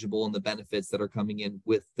eligible and the benefits that are coming in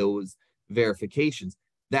with those verifications?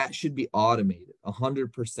 That should be automated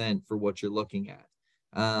 100% for what you're looking at.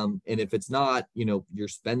 And if it's not, you know, you're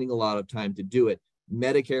spending a lot of time to do it.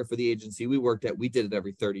 Medicare, for the agency we worked at, we did it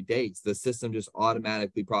every 30 days. The system just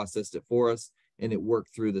automatically processed it for us and it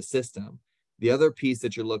worked through the system. The other piece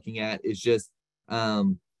that you're looking at is just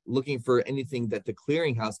looking for anything that the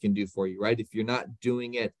clearinghouse can do for you, right? If you're not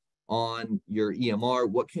doing it on your EMR,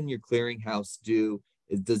 what can your clearinghouse do?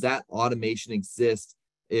 Does that automation exist?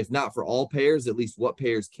 If not for all payers, at least what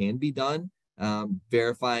payers can be done,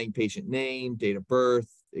 verifying patient name, date of birth,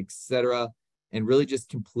 etc., and really just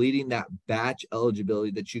completing that batch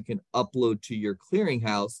eligibility that you can upload to your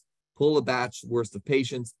clearinghouse, pull a batch worth of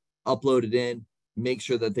patients, upload it in, make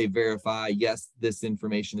sure that they verify, yes, this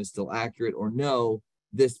information is still accurate, or no,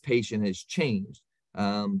 this patient has changed.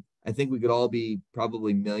 I think we could all be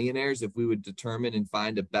probably millionaires if we would determine and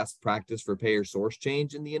find a best practice for payer source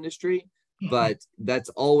change in the industry, but that's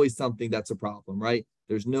always something that's a problem, right?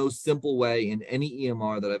 There's no simple way in any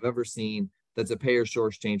EMR that I've ever seen that's a payer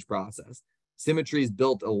source change process. Symmetry's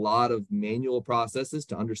built a lot of manual processes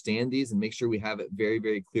to understand these and make sure we have it very,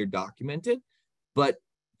 very clear documented, but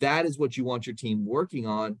that is what you want your team working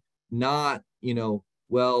on, not, you know,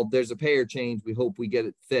 well, there's a payer change, we hope we get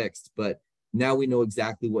it fixed, but now we know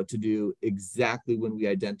exactly what to do, exactly when we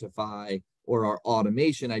identify, or our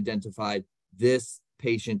automation identified, this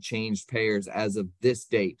patient changed payers as of this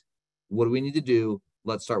date. What do we need to do?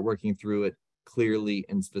 Let's start working through it clearly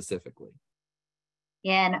and specifically.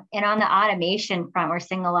 Yeah, and on the automation front, we're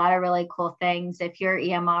seeing a lot of really cool things. If your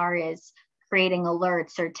EMR is creating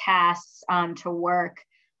alerts or tasks to work,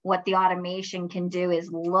 what the automation can do is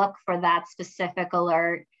look for that specific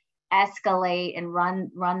alert, escalate and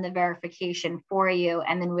run the verification for you,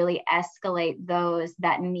 and then really escalate those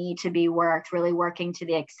that need to be worked, really working to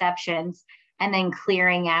the exceptions, and then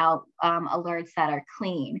clearing out alerts that are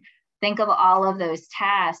clean. Think of all of those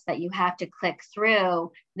tasks that you have to click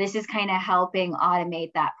through. This is kind of helping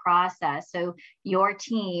automate that process. So your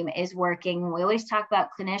team is working, we always talk about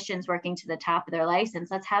clinicians working to the top of their license.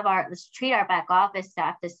 Let's treat our back office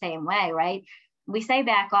staff the same way, right? We say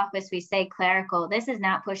back office, we say clerical. This is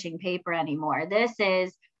not pushing paper anymore. This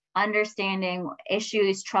is understanding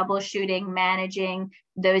issues, troubleshooting, managing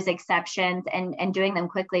those exceptions, and doing them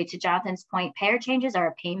quickly. To Jonathan's point, payer changes are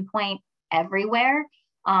a pain point everywhere.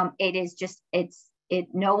 It is just,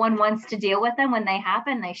 no one wants to deal with them when they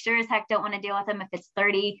happen. They sure as heck don't want to deal with them if it's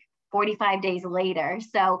 30, 45 days later.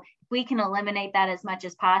 So if we can eliminate that as much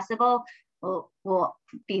as possible, we'll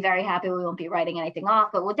be very happy. We won't be writing anything off,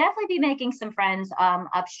 but we'll definitely be making some friends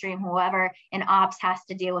upstream, whoever in ops has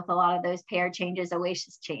to deal with a lot of those payer changes,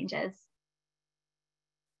 OASIS changes.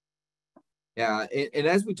 Yeah, and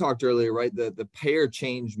as we talked earlier, right, the payer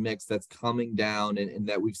change mix that's coming down and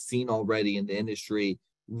that we've seen already in the industry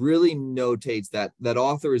really notates that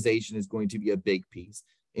authorization is going to be a big piece.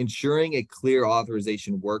 Ensuring a clear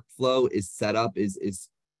authorization workflow is set up is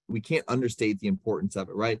we can't understate the importance of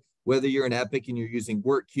it, right? Whether you're in Epic and you're using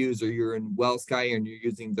work queues, or you're in Wellsky and you're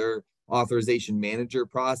using their authorization manager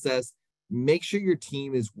process, make sure your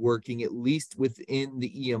team is working at least within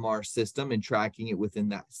the EMR system and tracking it within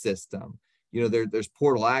that system. You know, there's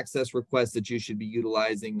portal access requests that you should be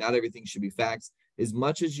utilizing. Not everything should be faxed. As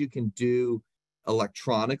much as you can do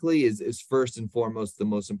electronically is first and foremost the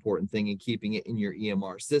most important thing in keeping it in your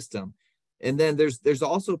EMR system. And then there's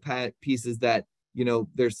also pieces that, you know,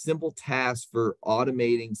 there's simple tasks for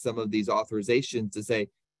automating some of these authorizations to say,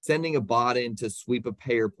 sending a bot in to sweep a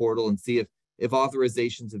payer portal and see if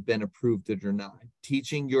authorizations have been approved or denied,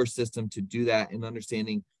 teaching your system to do that and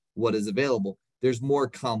understanding what is available. There's more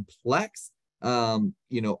complex,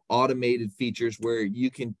 automated features where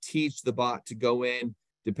you can teach the bot to go in,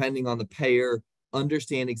 depending on the payer,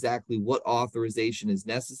 understand exactly what authorization is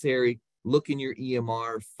necessary, look in your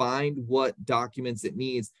EMR, find what documents it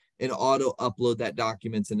needs, and auto upload that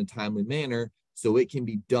documents in a timely manner so it can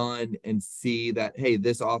be done and see that, hey,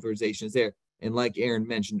 this authorization is there. And like Erin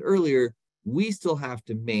mentioned earlier, we still have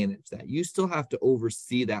to manage that. You still have to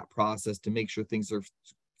oversee that process to make sure things are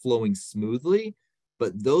flowing smoothly.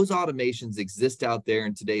 But those automations exist out there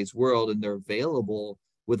in today's world, and they're available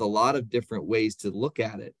with a lot of different ways to look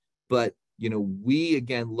at it. But, we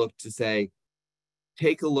again look to say,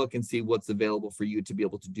 take a look and see what's available for you to be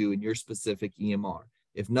able to do in your specific EMR.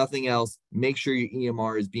 If nothing else, make sure your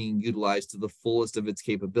EMR is being utilized to the fullest of its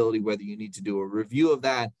capability, whether you need to do a review of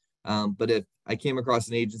that. But if I came across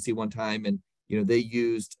an agency one time and, they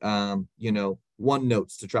used,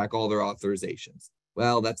 OneNotes to track all their authorizations.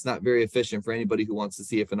 Well, that's not very efficient for anybody who wants to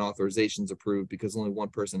see if an authorization is approved because only one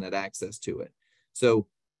person had access to it. So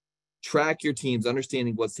track your teams,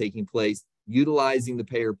 understanding what's taking place, utilizing the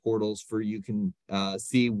payer portals for you can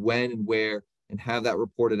see when and where and have that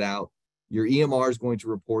reported out. Your EMR is going to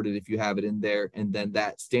report it if you have it in there. And then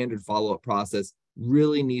that standard follow-up process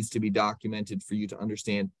really needs to be documented for you to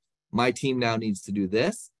understand my team now needs to do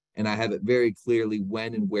this. And I have it very clearly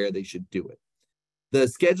when and where they should do it. The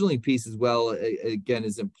scheduling piece as well, again,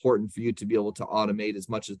 is important for you to be able to automate as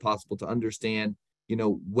much as possible to understand,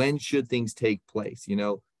 when should things take place?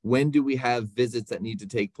 When do we have visits that need to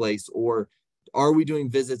take place? Or are we doing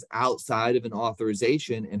visits outside of an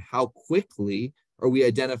authorization? And how quickly are we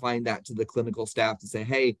identifying that to the clinical staff to say,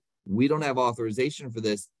 hey, we don't have authorization for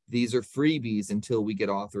this. These are freebies until we get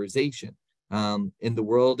authorization. In the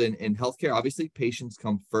world and in healthcare, obviously, patients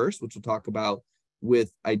come first, which we'll talk about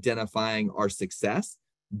with identifying our success.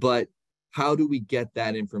 But how do we get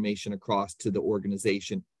that information across to the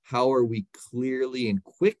organization? How are we clearly and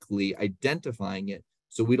quickly identifying it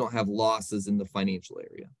so we don't have losses in the financial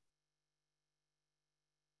area?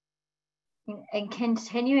 And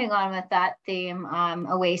continuing on with that theme,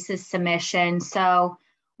 OASIS submission. So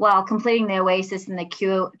while completing the OASIS and the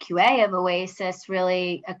QA of OASIS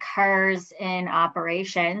really occurs in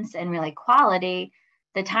operations and really quality,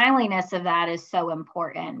 the timeliness of that is so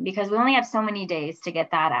important because we only have so many days to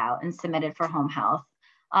get that out and submitted for home health.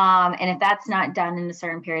 And if that's not done in a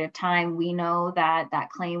certain period of time, we know that that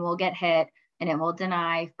claim will get hit and it will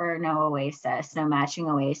deny for no OASIS, no matching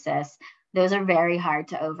OASIS. Those are very hard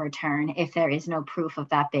to overturn if there is no proof of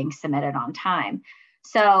that being submitted on time.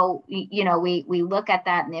 So, we look at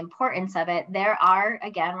that and the importance of it. There are,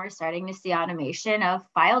 again, we're starting to see automation of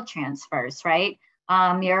file transfers, right?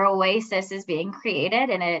 Your OASIS is being created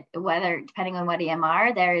and depending on what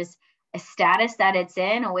EMR, there's a status that it's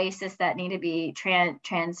in, OASIS that need to be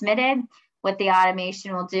transmitted. What the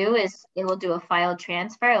automation will do is it will do a file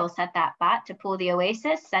transfer. It will set that bot to pull the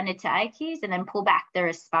OASIS, send it to ITs, and then pull back the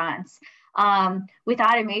response. With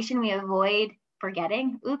automation, we avoid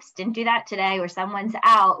forgetting, oops, didn't do that today, or someone's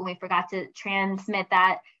out and we forgot to transmit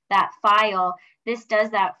that file. This does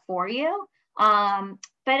that for you.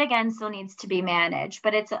 But again, still needs to be managed,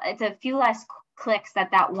 but it's a few less clicks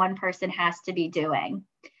that one person has to be doing.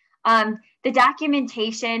 The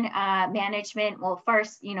documentation management, well,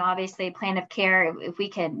 first, obviously plan of care, if we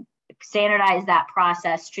can standardize that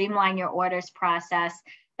process, streamline your orders process,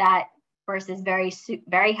 that versus very,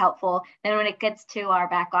 very helpful. Then when it gets to our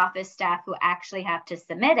back office staff who actually have to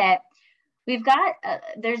submit it, we've got,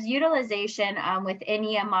 there's utilization within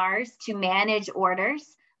EMRs to manage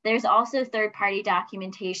orders. There's also third-party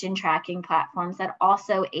documentation tracking platforms that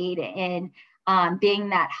also aid in being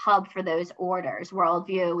that hub for those orders.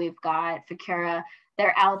 Worldview, we've got Ficura,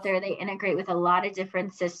 they're out there, they integrate with a lot of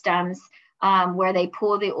different systems where they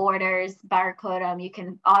pull the orders, barcode them, you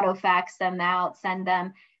can auto fax them out, send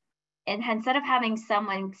them. And instead of having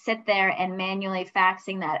someone sit there and manually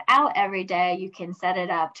faxing that out every day, you can set it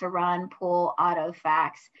up to run, pull, auto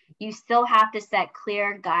fax. You still have to set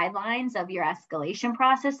clear guidelines of your escalation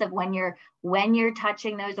process of when you're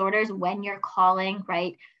touching those orders, when you're calling,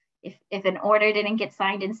 right? If an order didn't get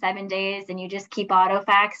signed in 7 days and you just keep auto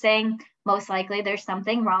faxing, most likely there's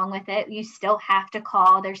something wrong with it. You still have to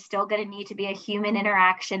call. There's still going to need to be a human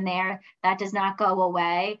interaction there. That does not go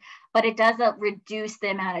away, but it does reduce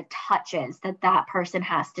the amount of touches that person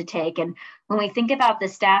has to take. And when we think about the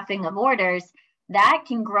staffing of orders, that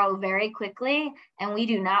can grow very quickly. And we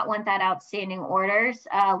do not want that outstanding orders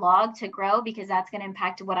log to grow because that's going to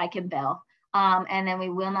impact what I can bill. And then we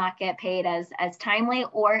will not get paid as timely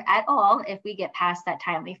or at all if we get past that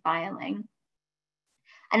timely filing.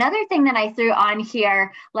 Another thing that I threw on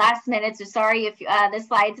here last minute, so sorry if the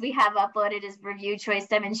slides we have uploaded is review choice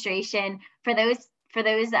demonstration. For those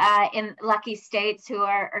in lucky states who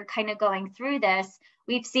are kind of going through this,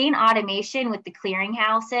 we've seen automation with the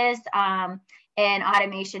clearinghouses and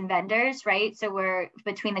automation vendors, right? So we're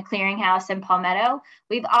between the clearinghouse and Palmetto.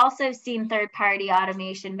 We've also seen third-party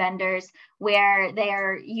automation vendors where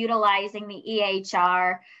they're utilizing the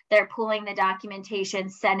EHR, they're pulling the documentation,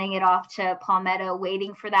 sending it off to Palmetto,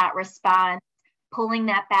 waiting for that response, pulling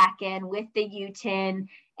that back in with the UTIN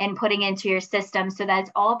and putting into your system. So that's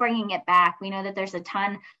all bringing it back. We know that there's a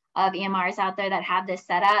ton of EMRs out there that have this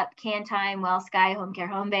set up, CanTime, Wellsky, Home Care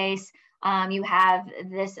Homebase. You have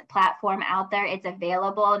this platform out there, it's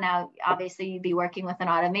available. Now, obviously you'd be working with an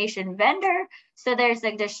automation vendor, so there's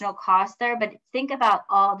additional cost there, but think about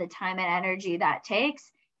all the time and energy that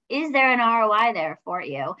takes. Is there an ROI there for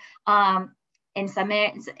you? In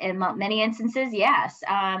many instances, yes.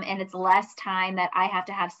 And it's less time that I have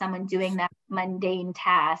to have someone doing that mundane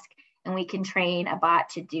task, and we can train a bot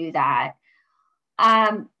to do that.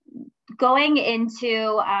 Going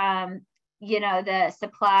into the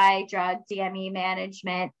supply, drug, DME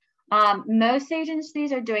management, most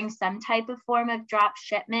agencies are doing some type of form of drop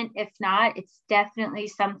shipment. If not, it's definitely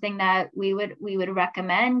something that we would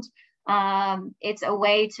recommend. It's a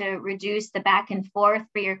way to reduce the back and forth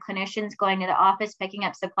for your clinicians going to the office, picking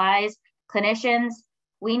up supplies. Clinicians,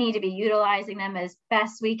 we need to be utilizing them as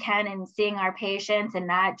best we can and seeing our patients and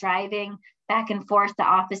not driving back and forth to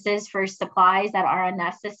offices for supplies that are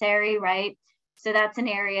unnecessary, right? So that's an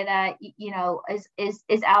area that,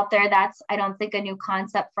 is out there. That's, I don't think, a new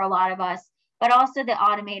concept for a lot of us, but also the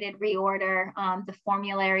automated reorder, the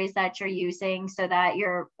formularies that you're using so that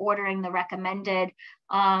you're ordering the recommended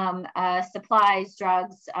supplies,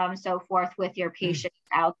 drugs, so forth with your patients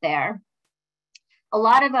out there. A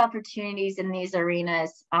lot of opportunities in these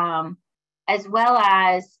arenas, as well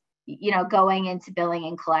as, going into billing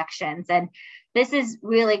and collections. And this is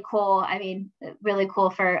really cool. I mean, really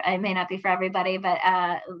cool it may not be for everybody, but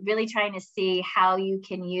really trying to see how you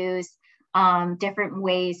can use different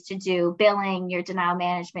ways to do billing, your denial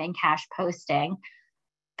management, and cash posting.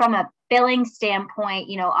 From a billing standpoint,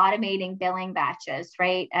 automating billing batches,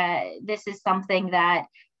 right? This is something that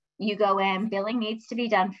you go in, billing needs to be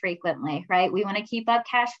done frequently, right? We want to keep up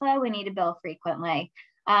cash flow, we need to bill frequently.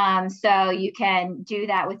 So you can do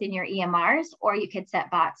that within your EMRs, or you could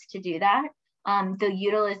set bots to do that. The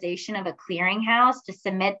utilization of a clearinghouse to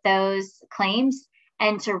submit those claims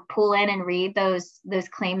and to pull in and read those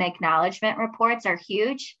claim acknowledgement reports are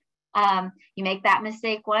huge. You make that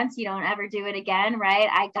mistake once, you don't ever do it again, right?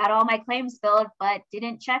 I got all my claims billed, but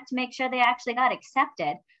didn't check to make sure they actually got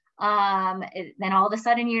accepted. Then all of a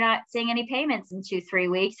sudden you're not seeing any payments in 2-3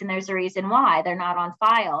 weeks, and there's a reason why. They're not on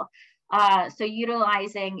file. So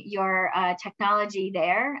utilizing your technology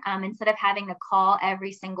there, instead of having to call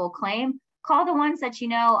every single claim, call the ones that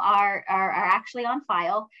are actually on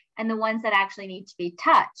file and the ones that actually need to be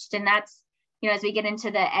touched. And that's, as we get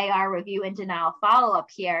into the AR review and denial follow-up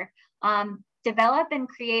here, develop and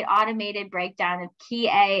create automated breakdown of key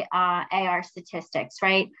AR statistics,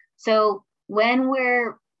 right? So when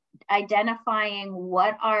we're identifying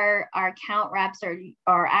what our account reps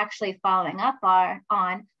are actually following up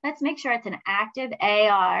on, let's make sure it's an active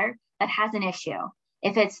AR that has an issue.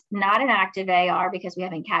 If it's not an active AR because we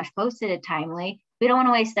haven't cash posted it timely, we don't want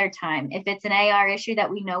to waste their time. If it's an AR issue that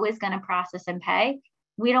we know is going to process and pay,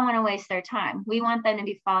 we don't want to waste their time. We want them to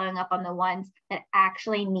be following up on the ones that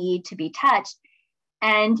actually need to be touched.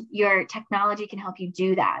 And your technology can help you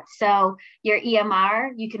do that. So your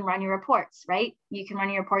EMR, you can run your reports, right? You can run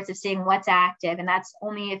your reports of seeing what's active, and that's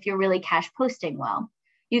only if you're really cash posting well.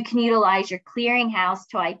 You can utilize your clearinghouse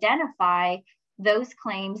to identify those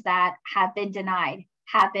claims that have been denied,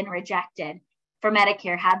 have been rejected for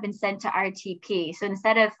Medicare, have been sent to RTP. So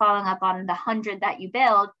instead of following up on the 100 that you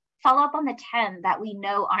billed, follow up on the 10 that we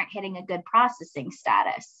know aren't hitting a good processing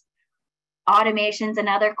status. Automation's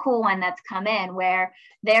another cool one that's come in where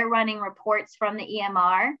they're running reports from the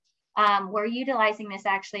EMR. We're utilizing this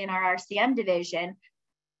actually in our RCM division.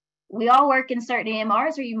 We all work in certain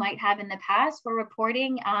EMRs, or you might have in the past, where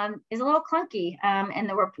reporting is a little clunky, and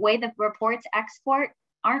the way the reports export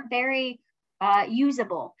aren't very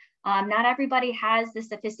usable. Not everybody has the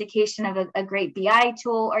sophistication of a great BI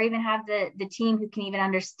tool, or even have the team who can even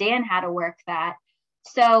understand how to work that.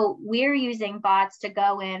 So we're using bots to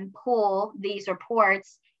go in, pull these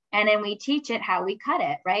reports, and then we teach it how we cut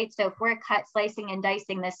it, right? So if we're slicing and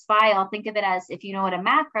dicing this file, think of it as, if you know what a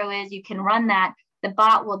macro is, you can run that. The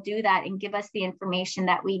bot will do that and give us the information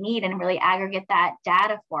that we need and really aggregate that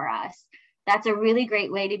data for us. That's a really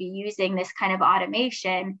great way to be using this kind of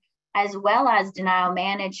automation, as well as denial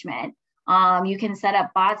management. You can set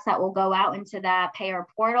up bots that will go out into that payer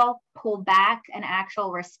portal, pull back an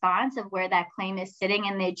actual response of where that claim is sitting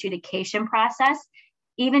in the adjudication process,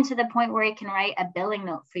 even to the point where it can write a billing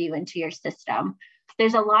note for you into your system.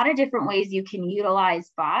 There's a lot of different ways you can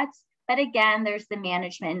utilize bots, but again, there's the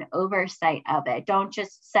management and oversight of it. Don't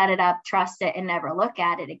just set it up, trust it, and never look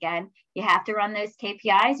at it again. You have to run those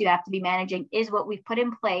KPIs. You have to be managing, is what we've put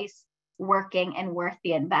in place working and worth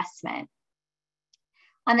the investment?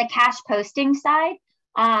 On the cash posting side,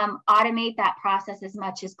 automate that process as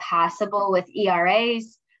much as possible with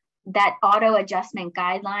ERAs. That auto adjustment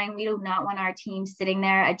guideline, we do not want our team sitting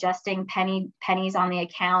there adjusting pennies on the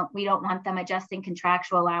account. We don't want them adjusting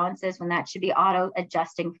contractual allowances when that should be auto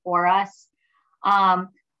adjusting for us.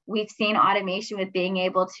 We've seen automation with being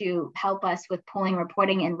able to help us with pulling,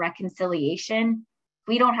 reporting, and reconciliation. If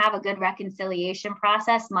we don't have a good reconciliation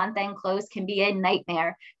process, month-end close can be a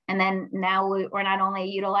nightmare. And then now we're not only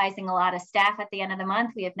utilizing a lot of staff at the end of the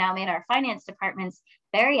month, we have now made our finance departments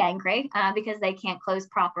very angry because they can't close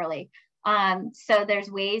properly. So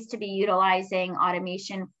there's ways to be utilizing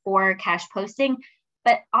automation for cash posting,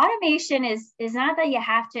 but automation is not that you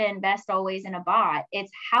have to invest always in a bot.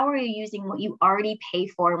 It's how are you using what you already pay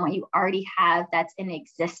for and what you already have that's in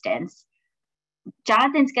existence.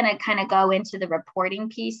 Jonathan's going to kind of go into the reporting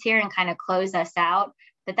piece here and kind of close us out.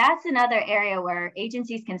 But that's another area where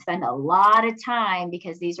agencies can spend a lot of time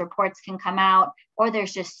because these reports can come out, or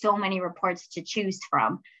there's just so many reports to choose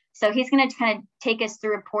from. So he's going to kind of take us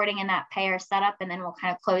through reporting in that payer setup, and then we'll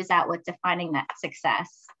kind of close out with defining that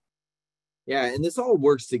success. Yeah, and this all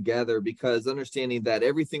works together because understanding that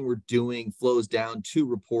everything we're doing flows down to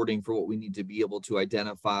reporting for what we need to be able to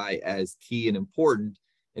identify as key and important,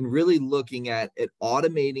 and really looking at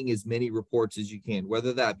automating as many reports as you can,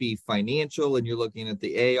 whether that be financial and you're looking at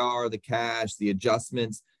the AR, the cash, the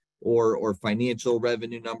adjustments, or financial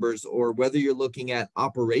revenue numbers, or whether you're looking at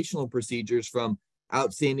operational procedures from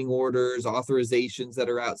outstanding orders, authorizations that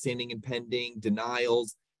are outstanding and pending,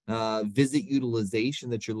 denials, visit utilization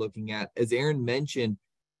that you're looking at. As Erin mentioned,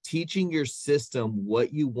 teaching your system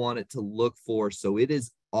what you want it to look for so it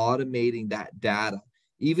is automating that data.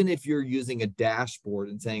 Even if you're using a dashboard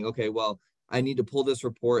and saying, okay, well, I need to pull this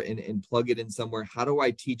report and plug it in somewhere. How do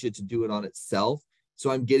I teach it to do it on itself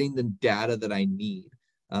so I'm getting the data that I need?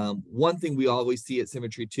 One thing we always see at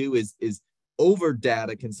Symmetry too is over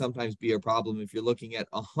data can sometimes be a problem if you're looking at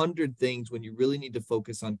 100 things when you really need to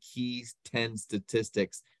focus on key 10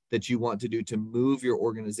 statistics that you want to do to move your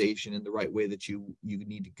organization in the right way that you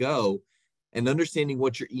need to go, and understanding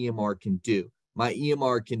what your EMR can do. My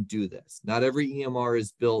EMR can do this. Not every EMR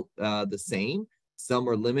is built the same. Some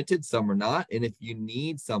are limited, some are not. And if you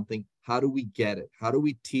need something, how do we get it? How do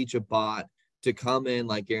we teach a bot to come in,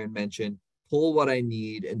 like Erin mentioned, pull what I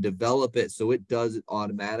need and develop it so it does it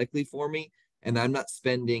automatically for me? And I'm not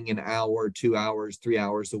spending an hour, 2 hours, 3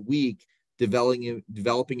 hours a week developing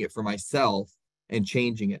it for myself and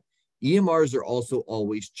changing it. EMRs are also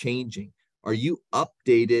always changing. Are you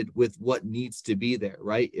updated with what needs to be there,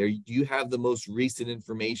 right? Do you have the most recent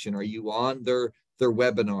information? Are you on their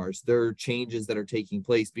webinars, their changes that are taking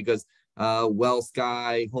place? Because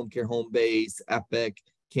Wellsky, Home Care Home Base, Epic,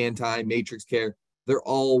 Cantime, Matrix Care, they're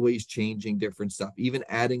always changing different stuff. Even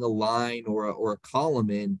adding a line or a column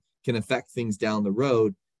in can affect things down the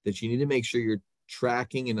road that you need to make sure you're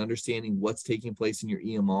tracking and understanding what's taking place in your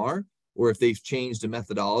EMR, or if they've changed the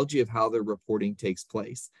methodology of how their reporting takes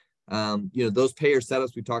place. Those payer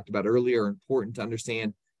setups we talked about earlier are important to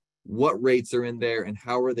understand what rates are in there and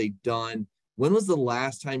how are they done. When was the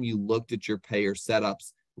last time you looked at your payer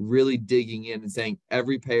setups, really digging in and saying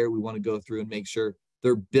every payer we want to go through and make sure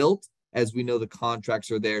they're built as we know the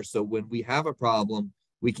contracts are there. So when we have a problem,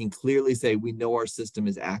 we can clearly say we know our system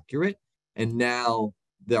is accurate. And now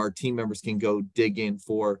our team members can go dig in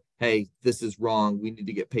for, hey, this is wrong. We need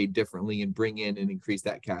to get paid differently and bring in and increase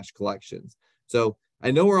that cash collections. So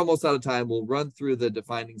I know we're almost out of time. We'll run through the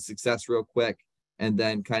defining success real quick and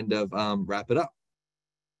then kind of wrap it up.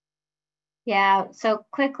 Yeah, so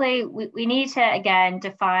quickly, we need to, again,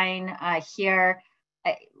 define here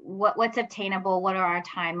what's obtainable, what are our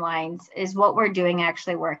timelines, is what we're doing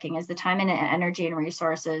actually working, is the time and energy and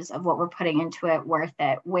resources of what we're putting into it worth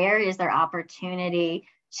it? Where is there opportunity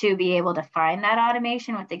to be able to find that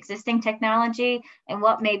automation with existing technology, and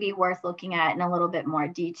what may be worth looking at in a little bit more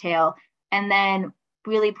detail? And then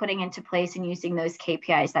really putting into place and using those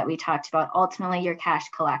KPIs that we talked about, ultimately your cash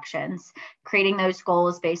collections, creating those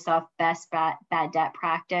goals based off best bad debt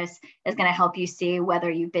practice is going to help you see whether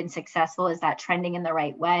you've been successful. Is that trending in the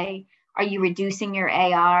right way? Are you reducing your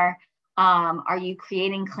AR? Are you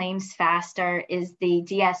creating claims faster? Is the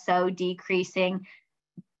DSO decreasing?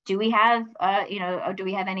 Do we have, do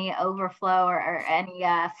we have any overflow or any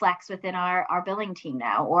flex within our billing team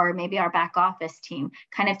now, or maybe our back office team?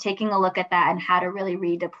 Kind of taking a look at that and how to really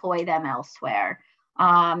redeploy them elsewhere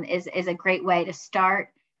is a great way to start.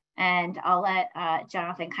 And I'll let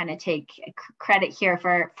Jonathan kind of take credit here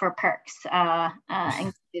for perks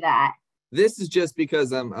and do that. This is just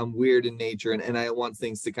because I'm weird in nature and I want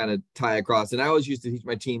things to kind of tie across. And I always used to teach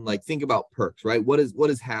my team, like, think about perks, right? What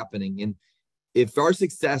is happening? And if our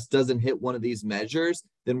success doesn't hit one of these measures,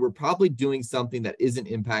 then we're probably doing something that isn't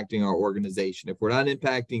impacting our organization. If we're not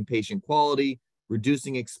impacting patient quality,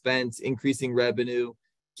 reducing expense, increasing revenue,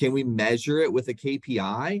 can we measure it with a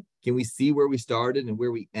KPI? Can we see where we started and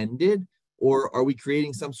where we ended? Or are we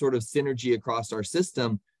creating some sort of synergy across our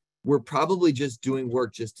system? We're probably just doing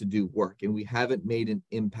work just to do work, and we haven't made an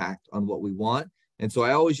impact on what we want. And so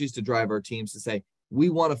I always used to drive our teams to say, we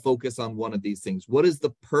want to focus on one of these things. What is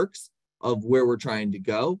the perks of where we're trying to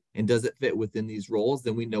go, and does it fit within these roles?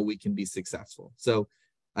 Then we know we can be successful. So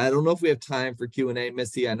I don't know if we have time for Q&A,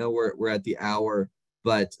 Missy. I know we're at the hour,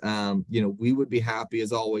 but we would be happy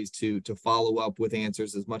as always to follow up with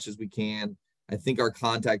answers as much as we can. I think our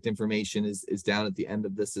contact information is down at the end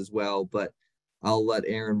of this as well, but I'll let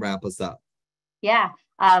Erin wrap us up. Yeah.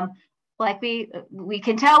 Like we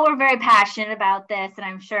can tell we're very passionate about this, and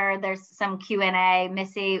I'm sure there's some Q&A.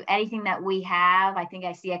 Missy, anything that we have, I think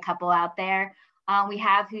I see a couple out there. We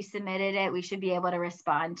have who submitted it. We should be able to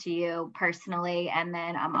respond to you personally, and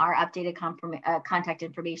then our updated contact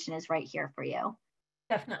information is right here for you.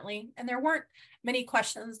 Definitely. And there weren't many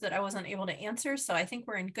questions that I wasn't able to answer, so I think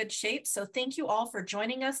we're in good shape. So thank you all for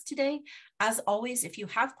joining us today. As always, if you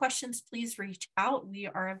have questions, please reach out. We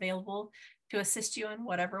are available to assist you in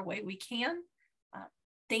whatever way we can.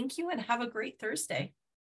 Thank you and have a great Thursday.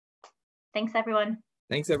 Thanks, everyone.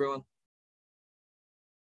 Thanks, everyone.